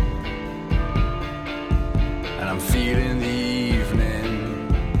light, and I'm feeling the evening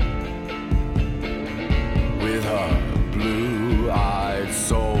with her blue-eyed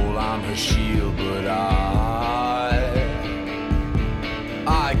soul. I'm her shield, but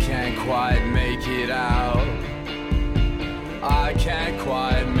I can't quite make it out. I can't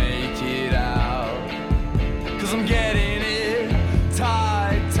quite make it out. 'Cause I'm getting it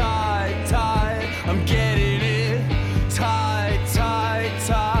tight, tight, tight. I'm getting it tight, tight,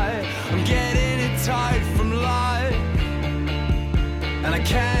 tight. I'm getting it tight from life, and I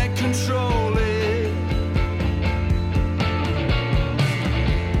can't control it.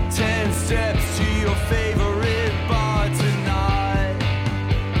 10 steps to your favorite bar tonight.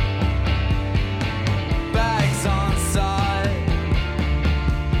 Bags on side,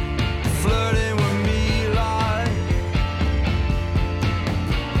 flirting with me like,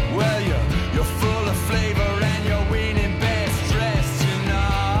 well, you're full of flavor and you're winning best dressed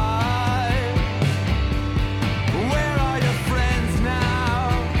tonight. Where are your friends now?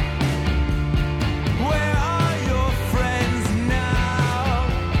 Where are your friends now?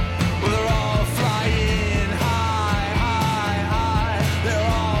 Well, they're all flying high, high, high. They're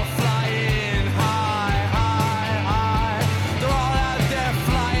all flying high, high, high. They're all out there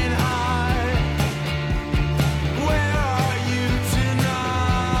flying high. Where are you tonight?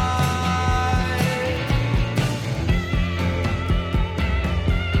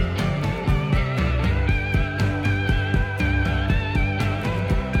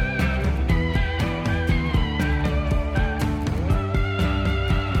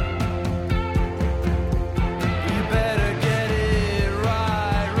 You better get it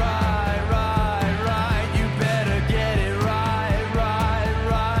right, right, right, right. You better get it right, right,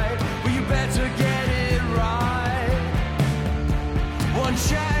 right. Well, you better get it right. One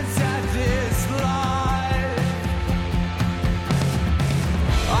chance at this life.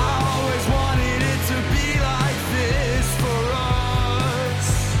 I always wanted it to be like this for us.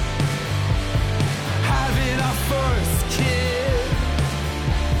 Having our first kid,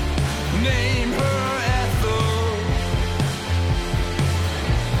 name her Ethel.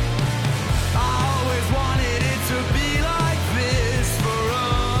 I always wanted it to be like this for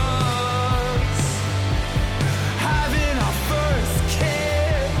us. Having our first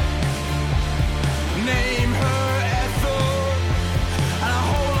kid, name her Ethel, and I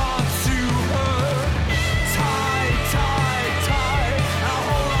hold on to her tight, tight, tight. And I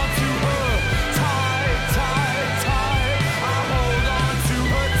hold on to her tight, tight, tight. I hold on to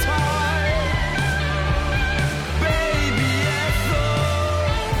her tight, baby Ethel.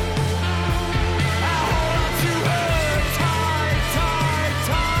 I hold on to her tight, tight,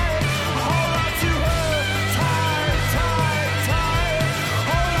 tight. I hold on to her tight, tight, tight.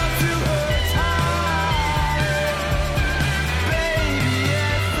 Hold on to her tight, baby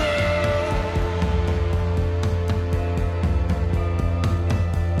Ethel.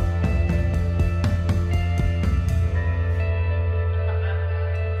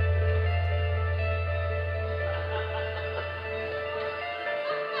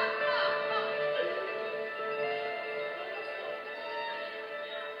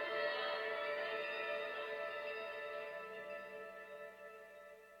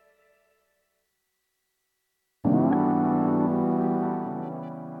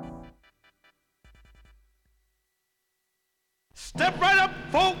 Step right up,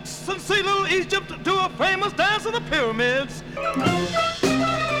 folks, and see little Egypt do a famous dance of the pyramids.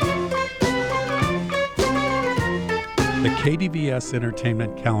 The KDVS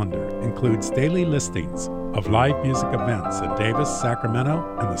Entertainment Calendar includes daily listings of live music events in Davis,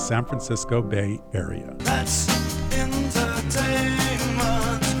 Sacramento, and the San Francisco Bay Area. That's entertainment.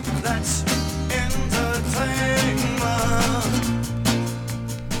 That's entertainment.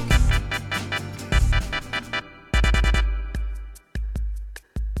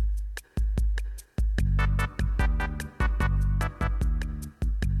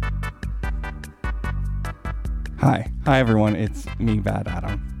 Hi everyone, it's me, Bad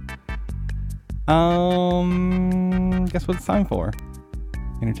Adam. Guess what it's time for?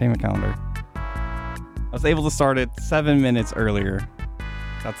 Entertainment calendar. I was able to start it 7 minutes earlier.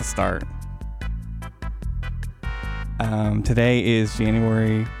 Got to start. Today is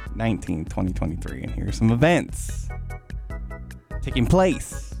January 19th, 2023, and here's some events taking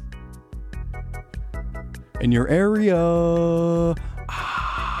place in your area.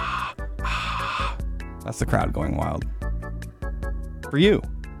 That's the crowd going wild. For you.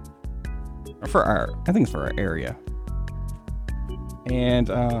 Or for I think it's for our area. And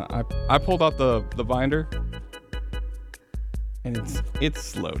I pulled out the binder. And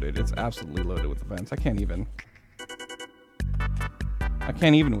it's loaded. It's absolutely loaded with events. I can't even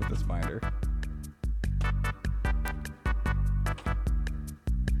with this binder.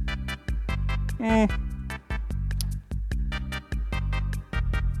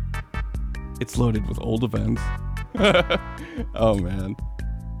 It's loaded with old events. Oh man.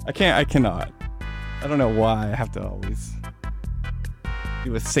 I cannot. I don't know why I have to always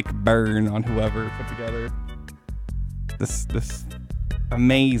do a sick burn on whoever put together this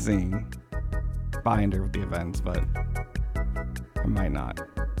amazing binder with the events, but I might not.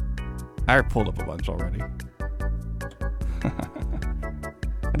 I pulled up a bunch already.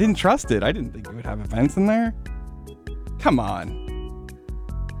 I didn't trust it. I didn't think it would have events in there. Come on.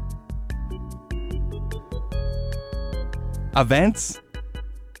 Events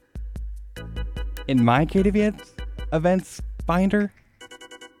in my KDVS events binder?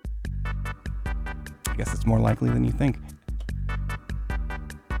 I guess it's more likely than you think.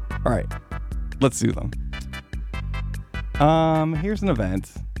 All right, let's do them. Here's an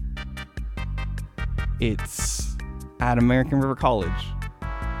event. It's at American River College.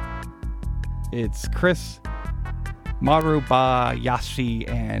 It's Chris Marubayashi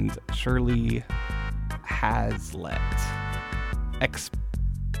and Shirley Hazlett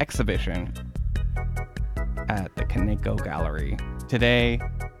exhibition at the Kaneko Gallery. Today,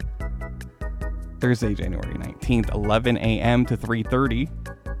 Thursday, January 19th, 11 a.m. to 3:30.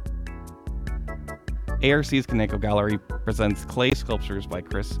 ARC's Kaneko Gallery presents clay sculptures by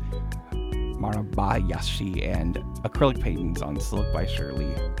Chris Marabayashi and acrylic paintings on silk by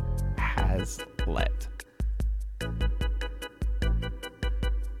Shirley Hazlett.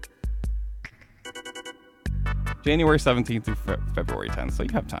 January 17th through February 10th, so you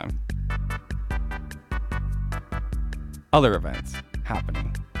have time. Other events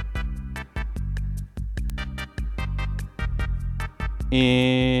happening.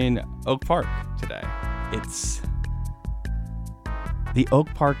 In Oak Park today, it's the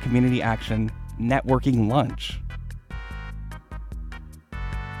Oak Park Community Action Networking Lunch,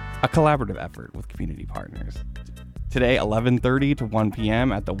 a collaborative effort with community partners. Today, 11:30 to 1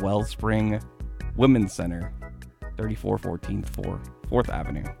 p.m. at the Wellspring Women's Center, 3414 4th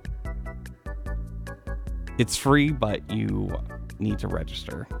Avenue. It's free, but you need to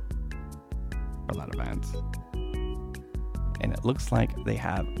register for that event. And it looks like they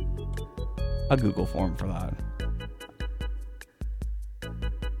have a Google form for that.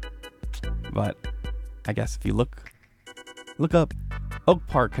 But I guess if you look up Oak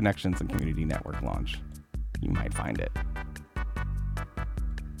Park Connections and Community Network Launch, you might find it.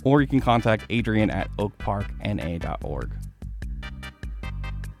 Or you can contact Adrian at oakparkna.org.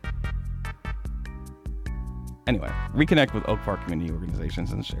 Anyway, reconnect with Oak Park community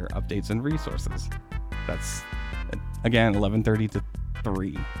organizations and share updates and resources. That's, again, 11:30 to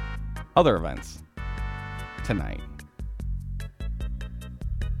 3. Other events tonight.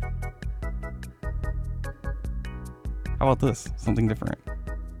 How about this? Something different.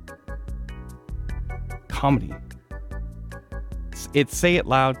 Comedy. It's Say It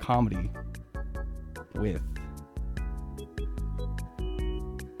Loud comedy with,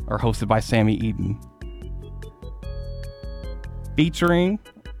 or hosted by Sammy Eden. Featuring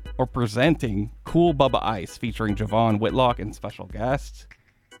or presenting Cool Bubba Ice, featuring Javon Whitlock and special guests.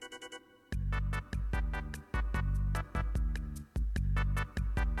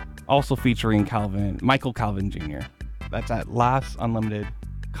 Also featuring Michael Calvin Jr. That's at Laughs Unlimited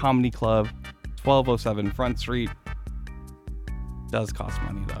Comedy Club, 1207 Front Street. Does cost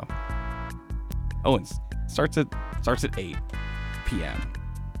money though. Oh, and starts at Starts at 8 p.m.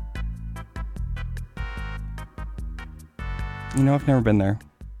 You know, I've never been there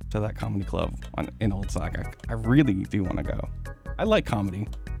to that comedy club in Old Sac. I really do want to go. I like comedy.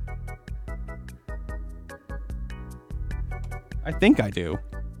 I think I do.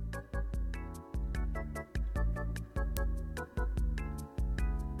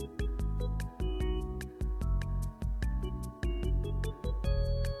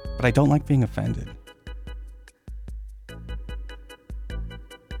 But I don't like being offended.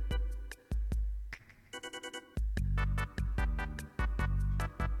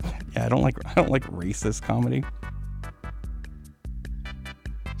 Yeah, I don't like racist comedy.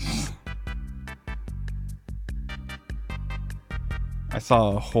 I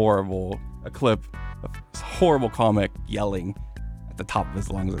saw a clip of this horrible comic yelling at the top of his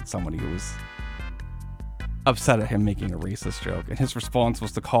lungs at somebody who was upset at him making a racist joke, and his response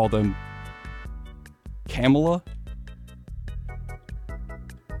was to call them Kamala.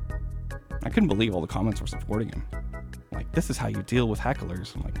 I couldn't believe all the comments were supporting him. Like, this is how you deal with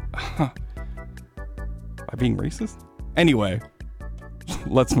hecklers. I'm like, by being racist? Anyway,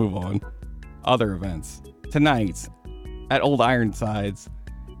 let's move on. Other events. Tonight, at Old Ironsides,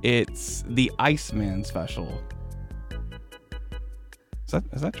 it's the Iceman special.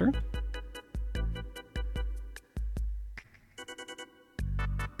 Is that true?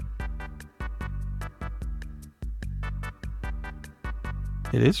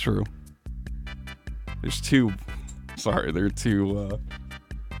 It is true. There are two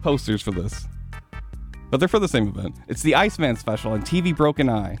posters for this. But they're for the same event. It's the Iceman special and TV Broken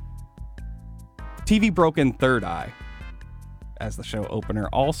Third Eye as the show opener,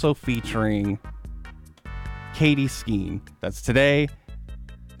 also featuring Katie Skeen. That's today.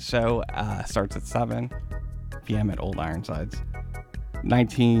 Show starts at 7 p.m. at Old Ironsides,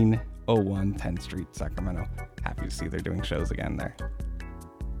 1901 10th Street, Sacramento. Happy to see they're doing shows again there.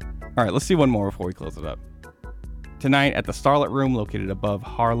 All right, let's see one more before we close it up. Tonight at the Starlet Room, located above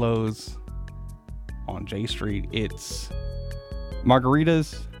Harlow's on J Street, it's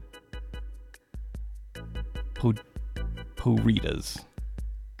margaritas, puritas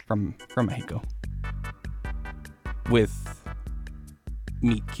from Mexico with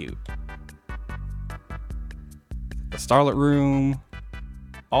meet cute. The Starlet Room,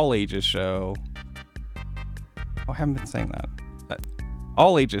 all ages show. Oh, I haven't been saying that.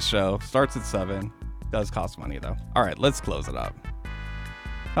 All ages show starts at 7. Does cost money though. All right, let's close it up.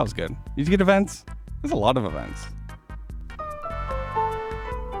 That was good. Did you get events? There's a lot of events.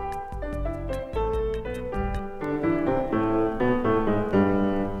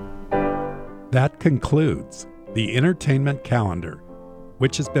 That concludes the entertainment calendar,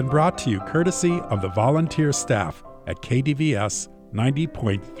 which has been brought to you courtesy of the volunteer staff at KDVS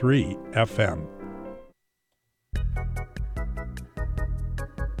 90.3 FM.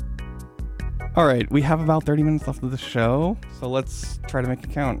 All right, we have about 30 minutes left of the show, so let's try to make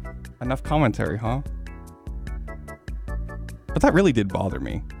it count. Enough commentary, huh? But that really did bother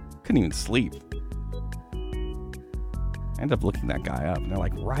me. Couldn't even sleep. I ended up looking that guy up, and they're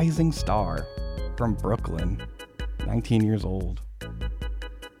like, rising star from Brooklyn, 19 years old.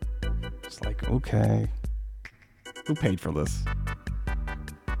 Just like, okay. Who paid for this?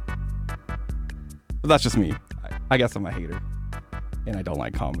 But that's just me. I guess I'm a hater, and I don't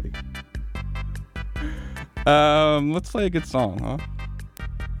like comedy. Let's play a good song, huh?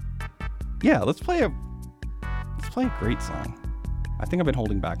 Yeah, let's play a great song. I think I've been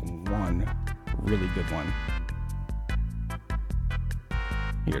holding back one really good one.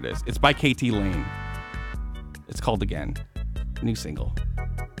 Here it is. It's by KT Lane. It's called Again. New single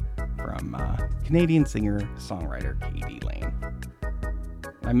from Canadian singer-songwriter KT Lane.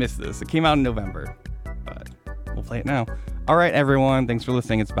 I missed this. It came out in November, but we'll play it now. All right, everyone. Thanks for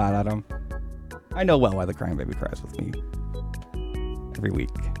listening. It's Bad Adam. I know well why the crying baby cries with me every week.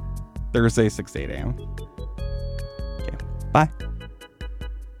 Thursday, 6 to 8 a.m. Okay, bye.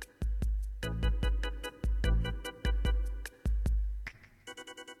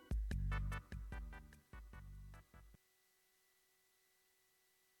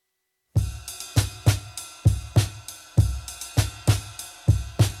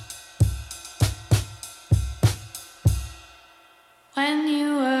 When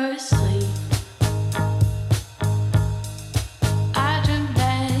you were asleep, I dreamt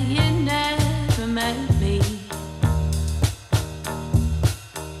that you never met me.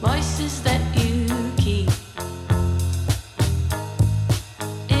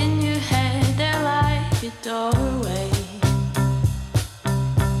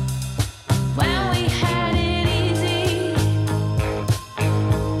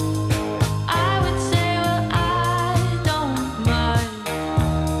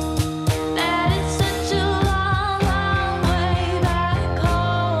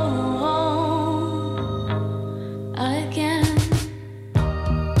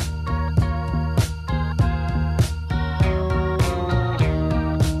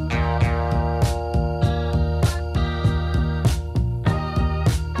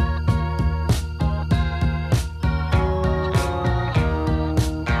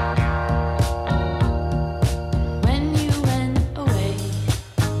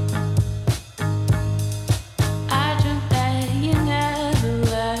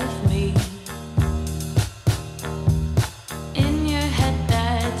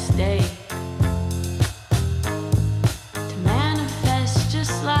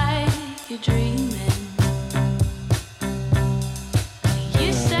 you're dreaming.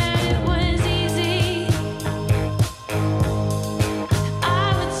 You said it was easy.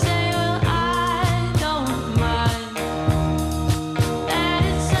 I would say, well, I don't mind. That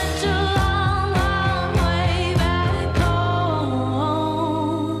it's such a long, long way back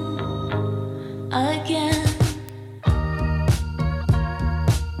home again.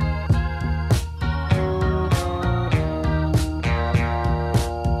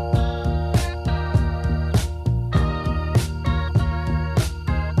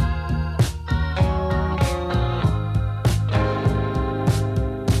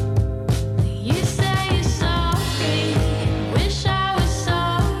 You say you're sorry, wish I was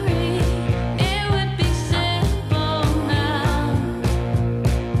sorry. It would be simple now.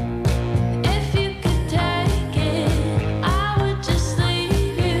 If you could take it, I would just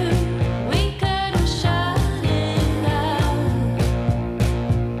leave you. We could have shut it out.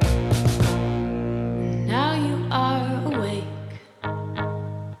 Now you are awake.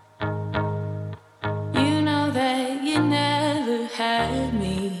 You know that you never had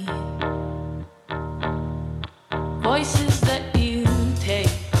me. Voices that you take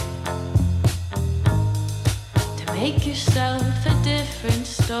to make yourself a different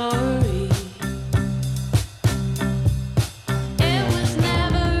story. It was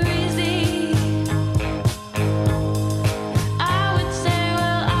never easy. I would say,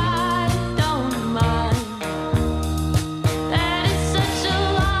 well, I don't mind. That it's such a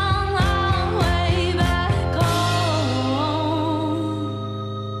long, long way back home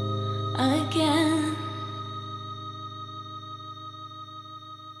again.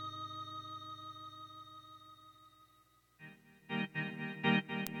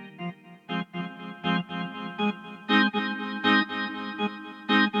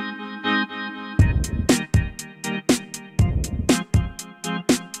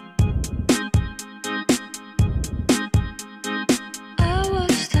 I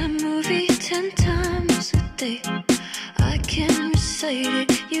watch that movie 10 times a day. I can recite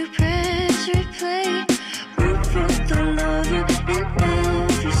it, you press replay. Root for the lover in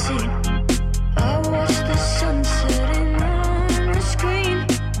every scene. I watch the sun setting on the screen.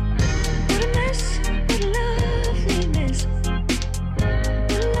 What a mess, what a loveliness.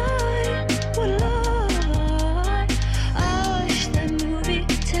 What a lie, what a lie. I watch that movie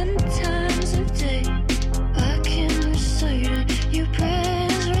 10 times a day. I can recite it, you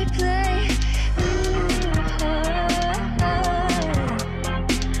press replay.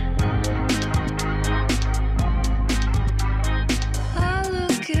 I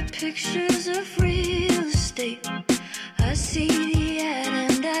look at pictures of real estate. I see the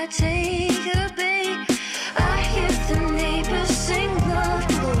ad and I take a bait. I hear the neighbors sing love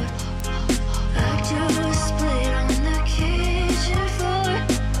Lord. I do a split on the kitchen floor.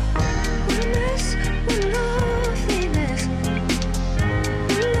 What a mess, what a loveliness.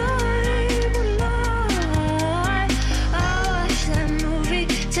 What a lie, what a lie. I watch that movie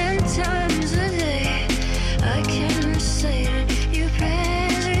 10 times a day. I can recite it, you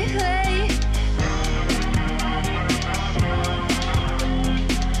press replay.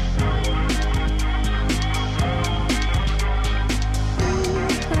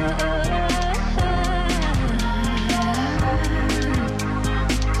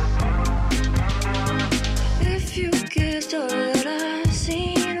 If you guessed all that I've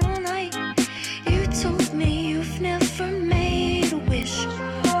seen all night, you told me you've never made a wish.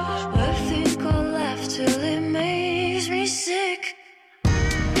 I think I'll laugh till it makes me sick.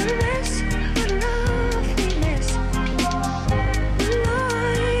 What a mess, what a loveliness. What a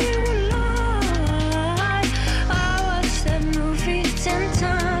lie, what a lie. I watch that movie 10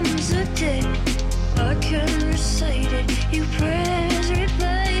 times a day. I can recite it, you press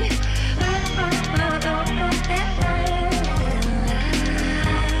replay.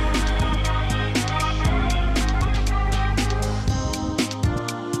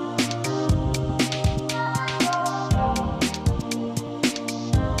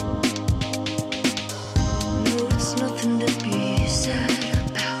 No, it's nothing to be sad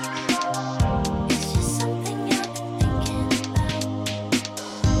about. It's just something I've been thinking about.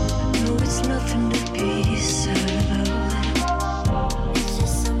 No, it's nothing to be sad about. It's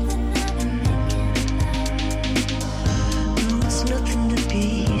just something I've been thinking about. No, it's nothing to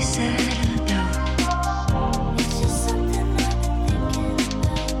be sad about. It's just something I've been thinking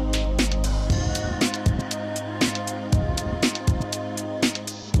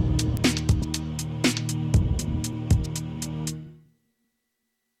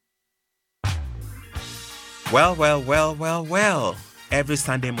Well, well, well, well, well. Every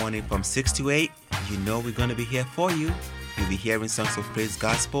Sunday morning from 6 to 8, you know we're going to be here for you. You'll be hearing songs of praise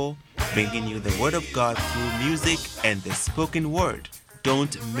gospel, bringing you the Word of God through music and the spoken word.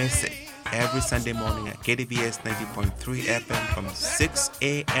 Don't miss it. Every Sunday morning at KDVS 90.3 FM from 6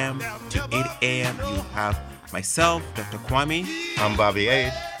 a.m. to 8 a.m. You have myself, Dr. Kwame. I'm Bobby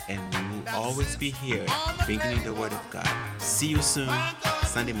H. And we will always be here bringing you the Word of God. See you soon,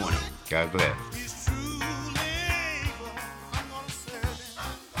 Sunday morning. God bless.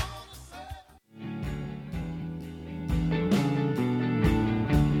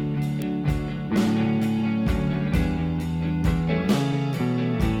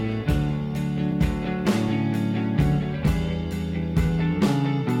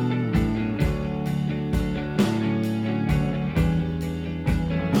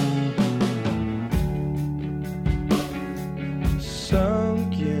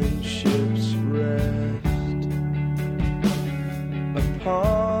 Sunken ships rest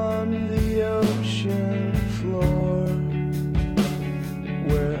upon the ocean floor,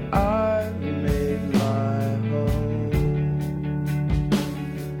 where I've made my home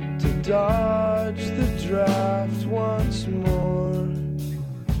to dodge the draft once more.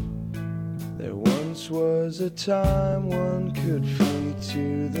 There once was a time one could flee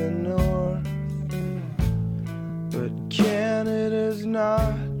to the north, but Canada's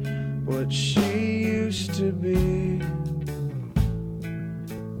not what she used to be.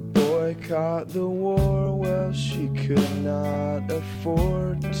 Boycott the war, well, she could not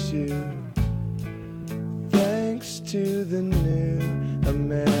afford to, thanks to the new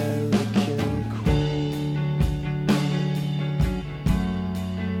American queen.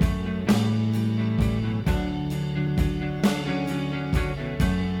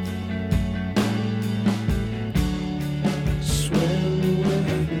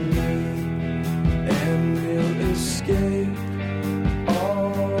 Escape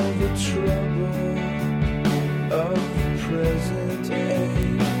all the trouble of the present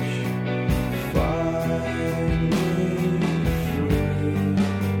age. Finally free.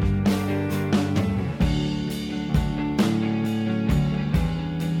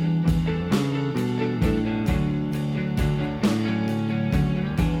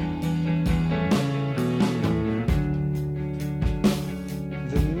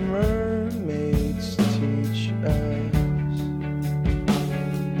 The mermaids teach us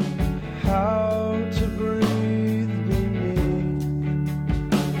how to breathe beneath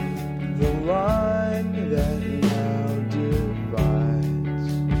the line that now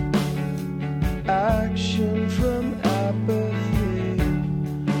divides action from apathy.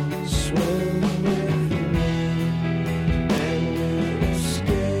 Swim with me and we'll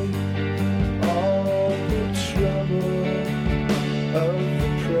escape all the trouble of the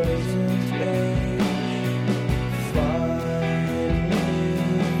present age.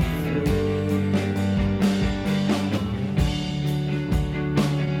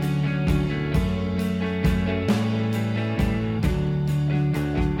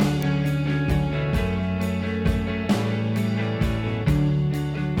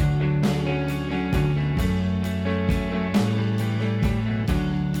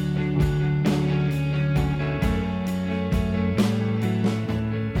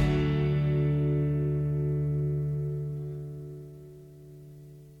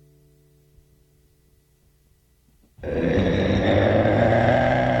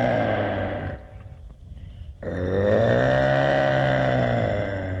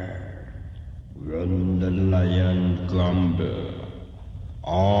 Run the lion grumble,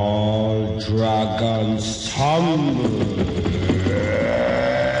 all dragons tumble.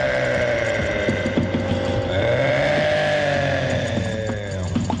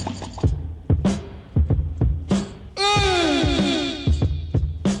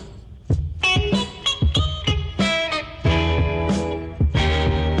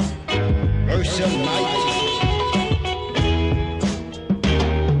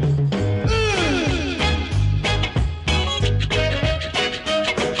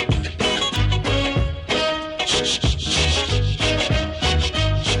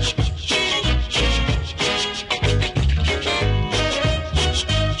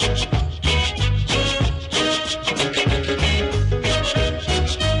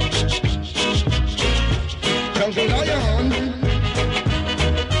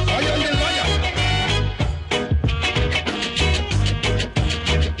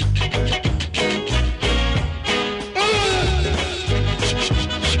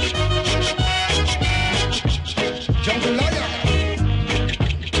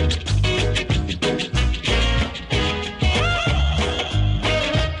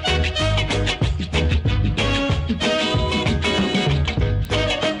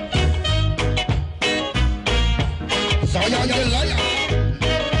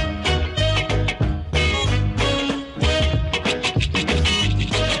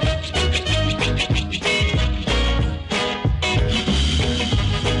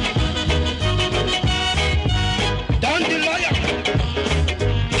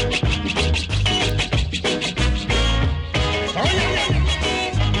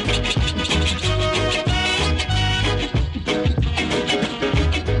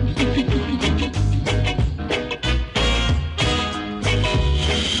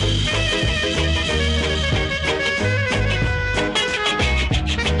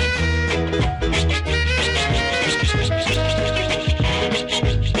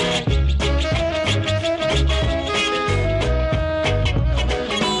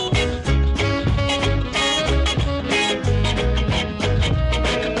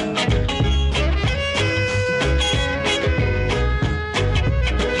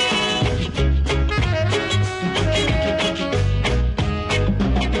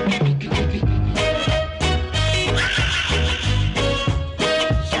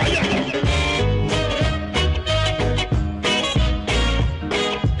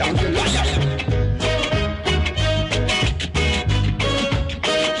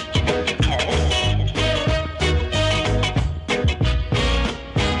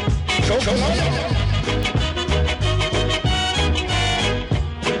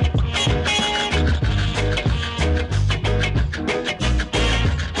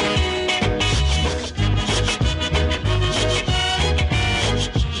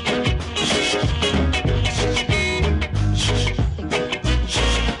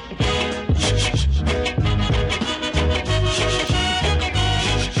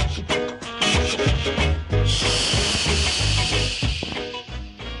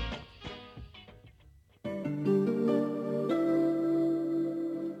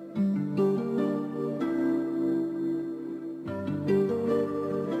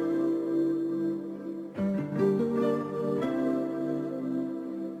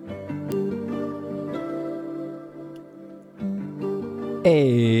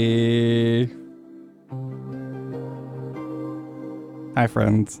 Hey. Hi,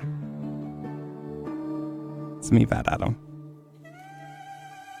 friends. It's me, Fat Adam.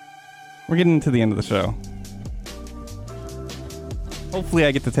 We're getting to the end of the show. Hopefully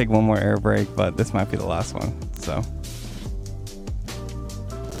I get to take one more air break, but this might be the last one, so.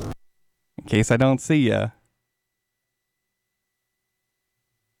 In case I don't see ya.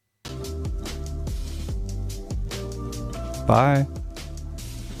 Bye.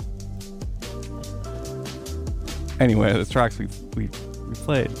 Anyway, the tracks we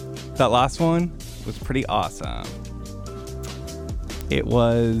played. That last one was pretty awesome. It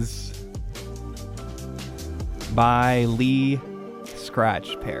was by Lee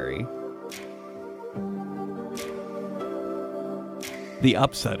Scratch Perry. The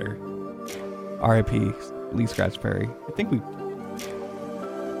Upsetter. R.I.P. Lee Scratch Perry. I think we...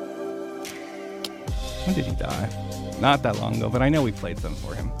 When did he die? Not that long ago, but I know we played some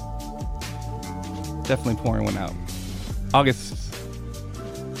for him. Definitely pouring one out. August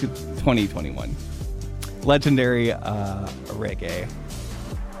 2021. Legendary reggae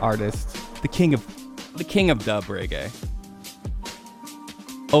artist. The king of dub reggae.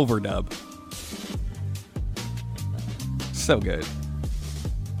 Overdub. So good.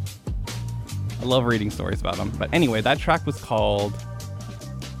 I love reading stories about him. But anyway, that track was called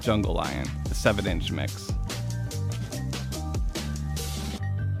Jungle Lion, the 7-inch mix.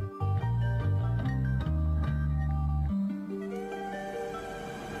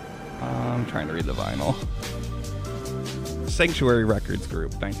 I'm trying to read the vinyl. Sanctuary Records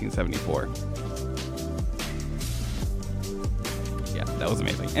Group, 1974. Yeah, that was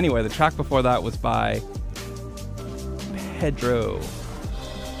amazing. Anyway, the track before that was by Pedro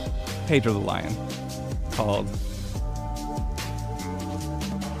the Lion, called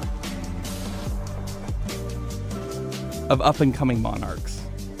Of Up and Coming Monarchs.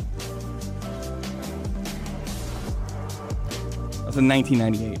 That was a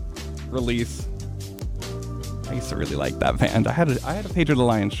 1998 release. I used to really like that band. I had a Pedro the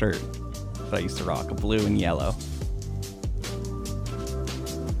Lion shirt that I used to rock, a blue and yellow.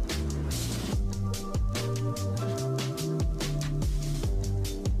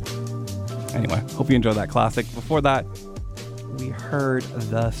 Anyway, hope you enjoyed that classic. Before that, we heard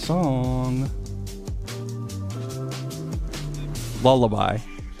the song Lullaby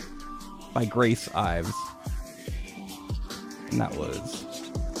by Grace Ives. And that was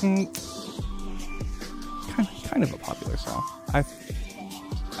kind of a popular song.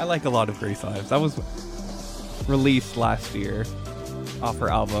 I like a lot of Grace Ives. That was released last year off her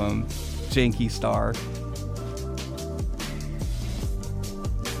album Janky Star.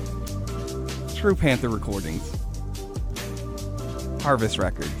 True Panther Recordings. Harvest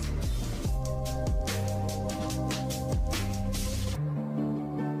Records.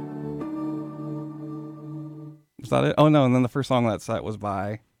 Was that it? Oh no, and then the first song on that set was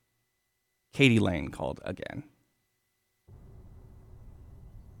by Katie Lane called Again.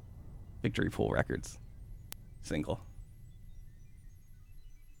 Victory Pool Records. Single.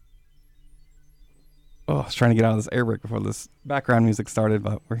 Oh, I was trying to get out of this air break before this background music started,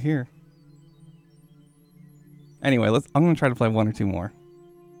 but we're here. Anyway, I'm going to try to play one or two more.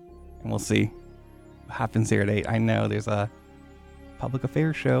 And we'll see what happens here at 8. I know there's a public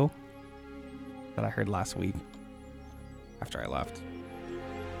affairs show that I heard last week after I left.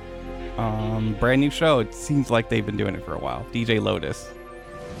 Brand new show. It seems like they've been doing it for a while. DJ Lotus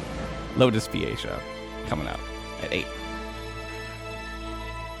PA show coming out at 8.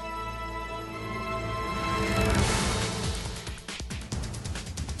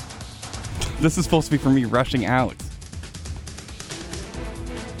 This is supposed to be for me rushing out.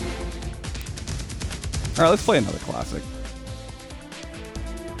 Alright, let's play another classic.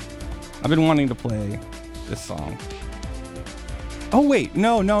 I've been wanting to play this song. Oh wait,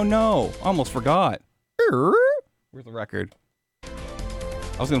 no. Almost forgot. Where's the record?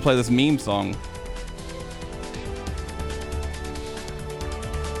 I was gonna play this meme song.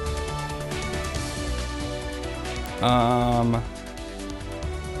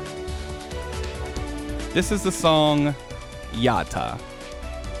 This is the song Yata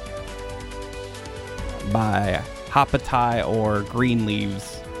by Hapatai or Green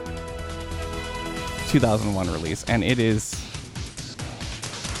Leaves 2001 release, and it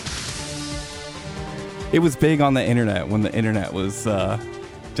was big on the internet when the internet was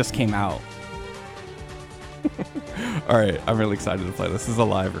just came out. All right, I'm really excited to play this. This is a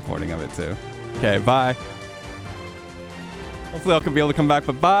live recording of it too. Okay, bye. Hopefully I can be able to come back,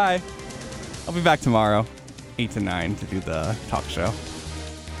 but bye. I'll be back tomorrow, 8 to 9, to do the talk show.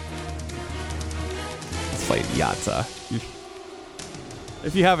 Let's play Yata.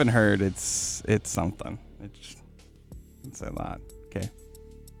 If you haven't heard, it's something. It's a lot. Okay.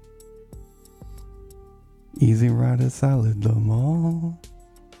 Easy Rider Salad the Mall.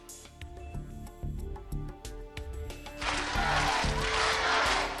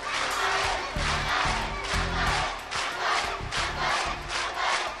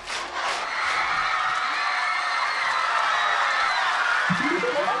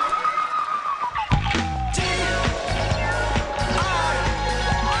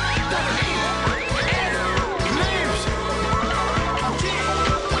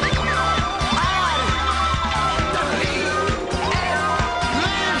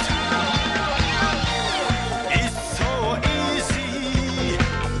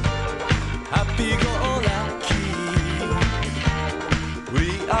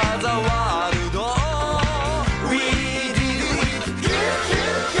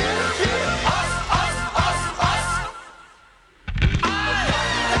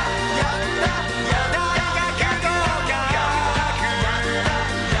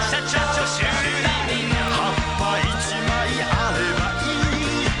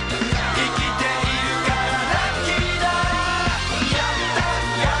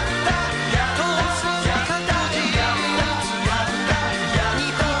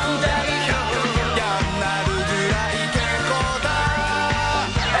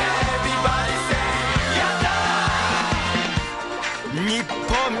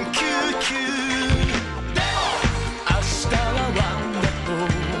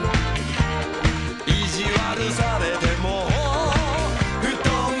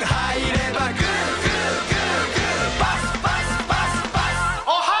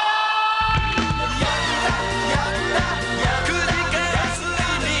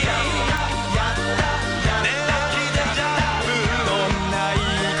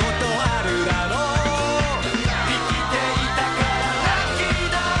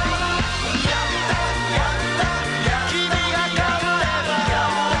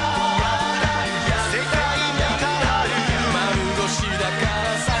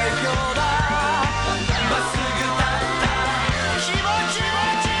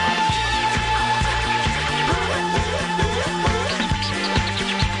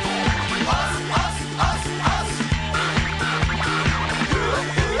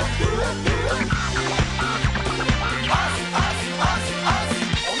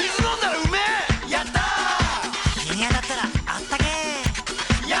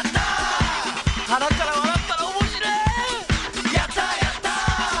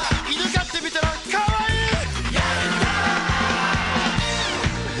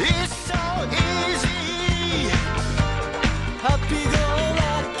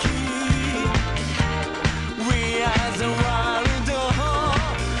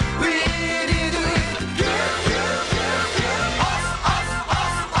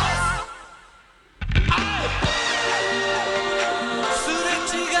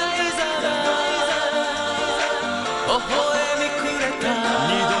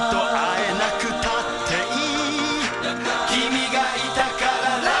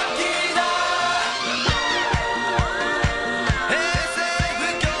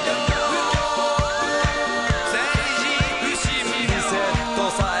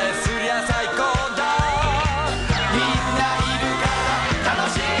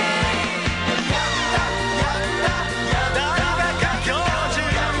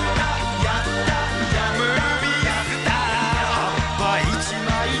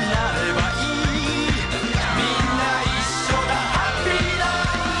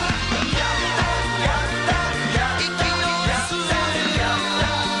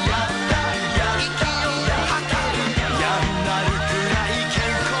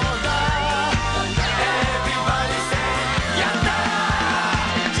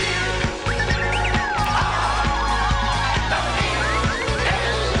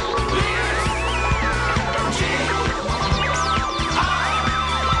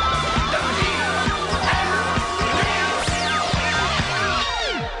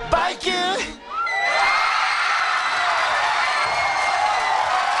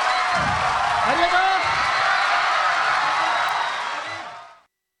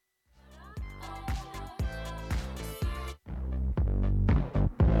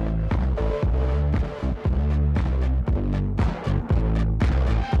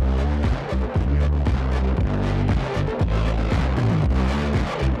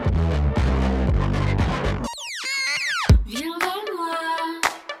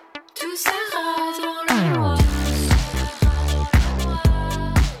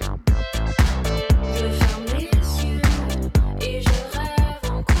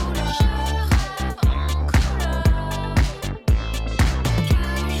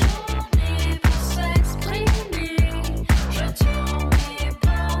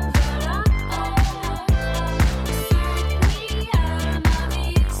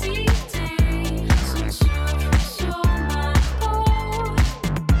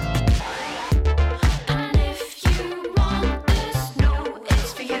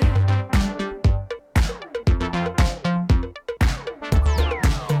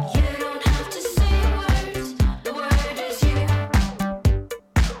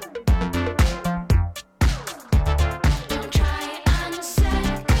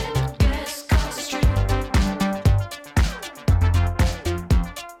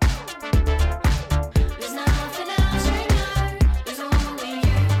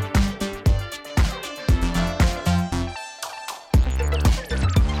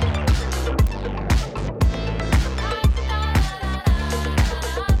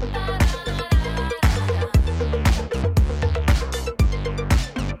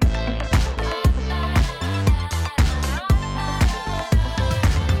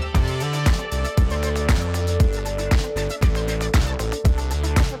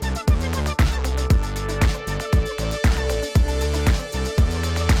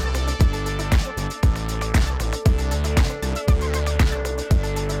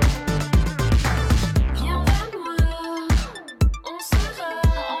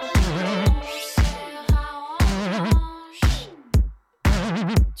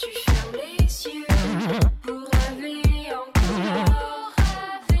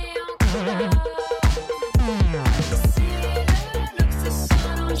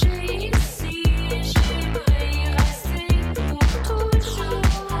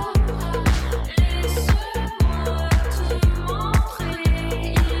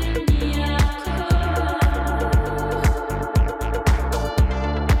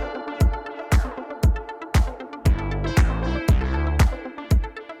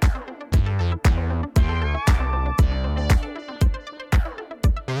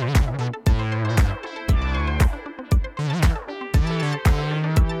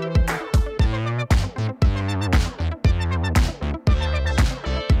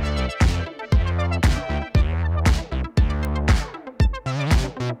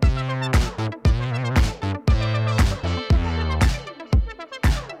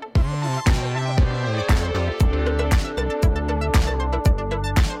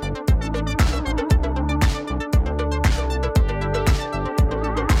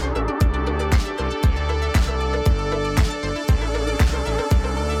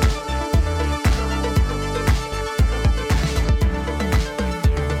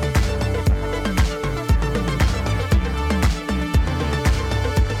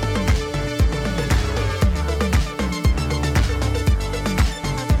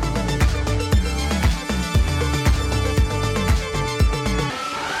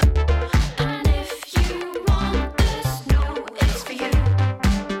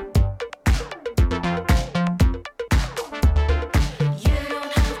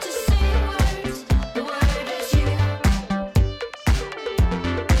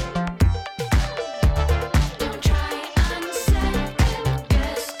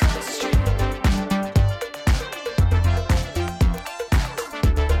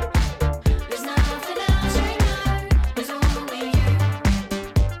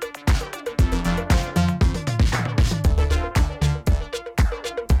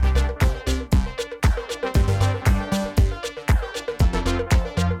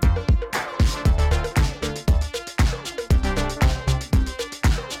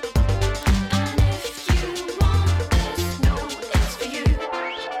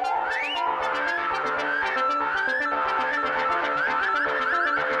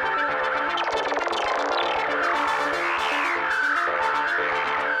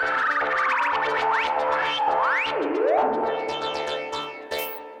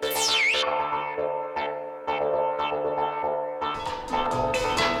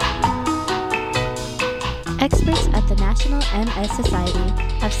 Experts at the National MS Society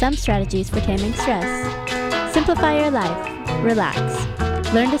have some strategies for taming stress. Simplify your life. Relax.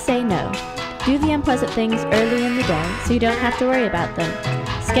 Learn to say no. Do the unpleasant things early in the day so you don't have to worry about them.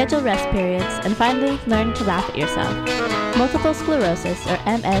 Schedule rest periods, and finally, learn to laugh at yourself. Multiple sclerosis, or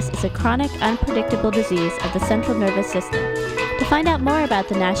MS, is a chronic, unpredictable disease of the central nervous system. To find out more about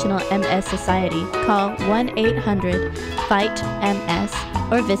the National MS Society, call 1-800-FIGHT-MS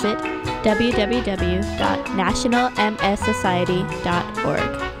or visit www.nationalmssociety.org.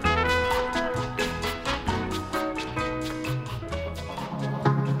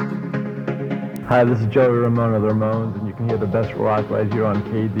 Hi, this is Joey Ramone of the Ramones, and you can hear the best rock right here on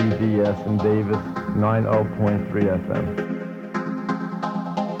KDVS in Davis, 90.3 FM.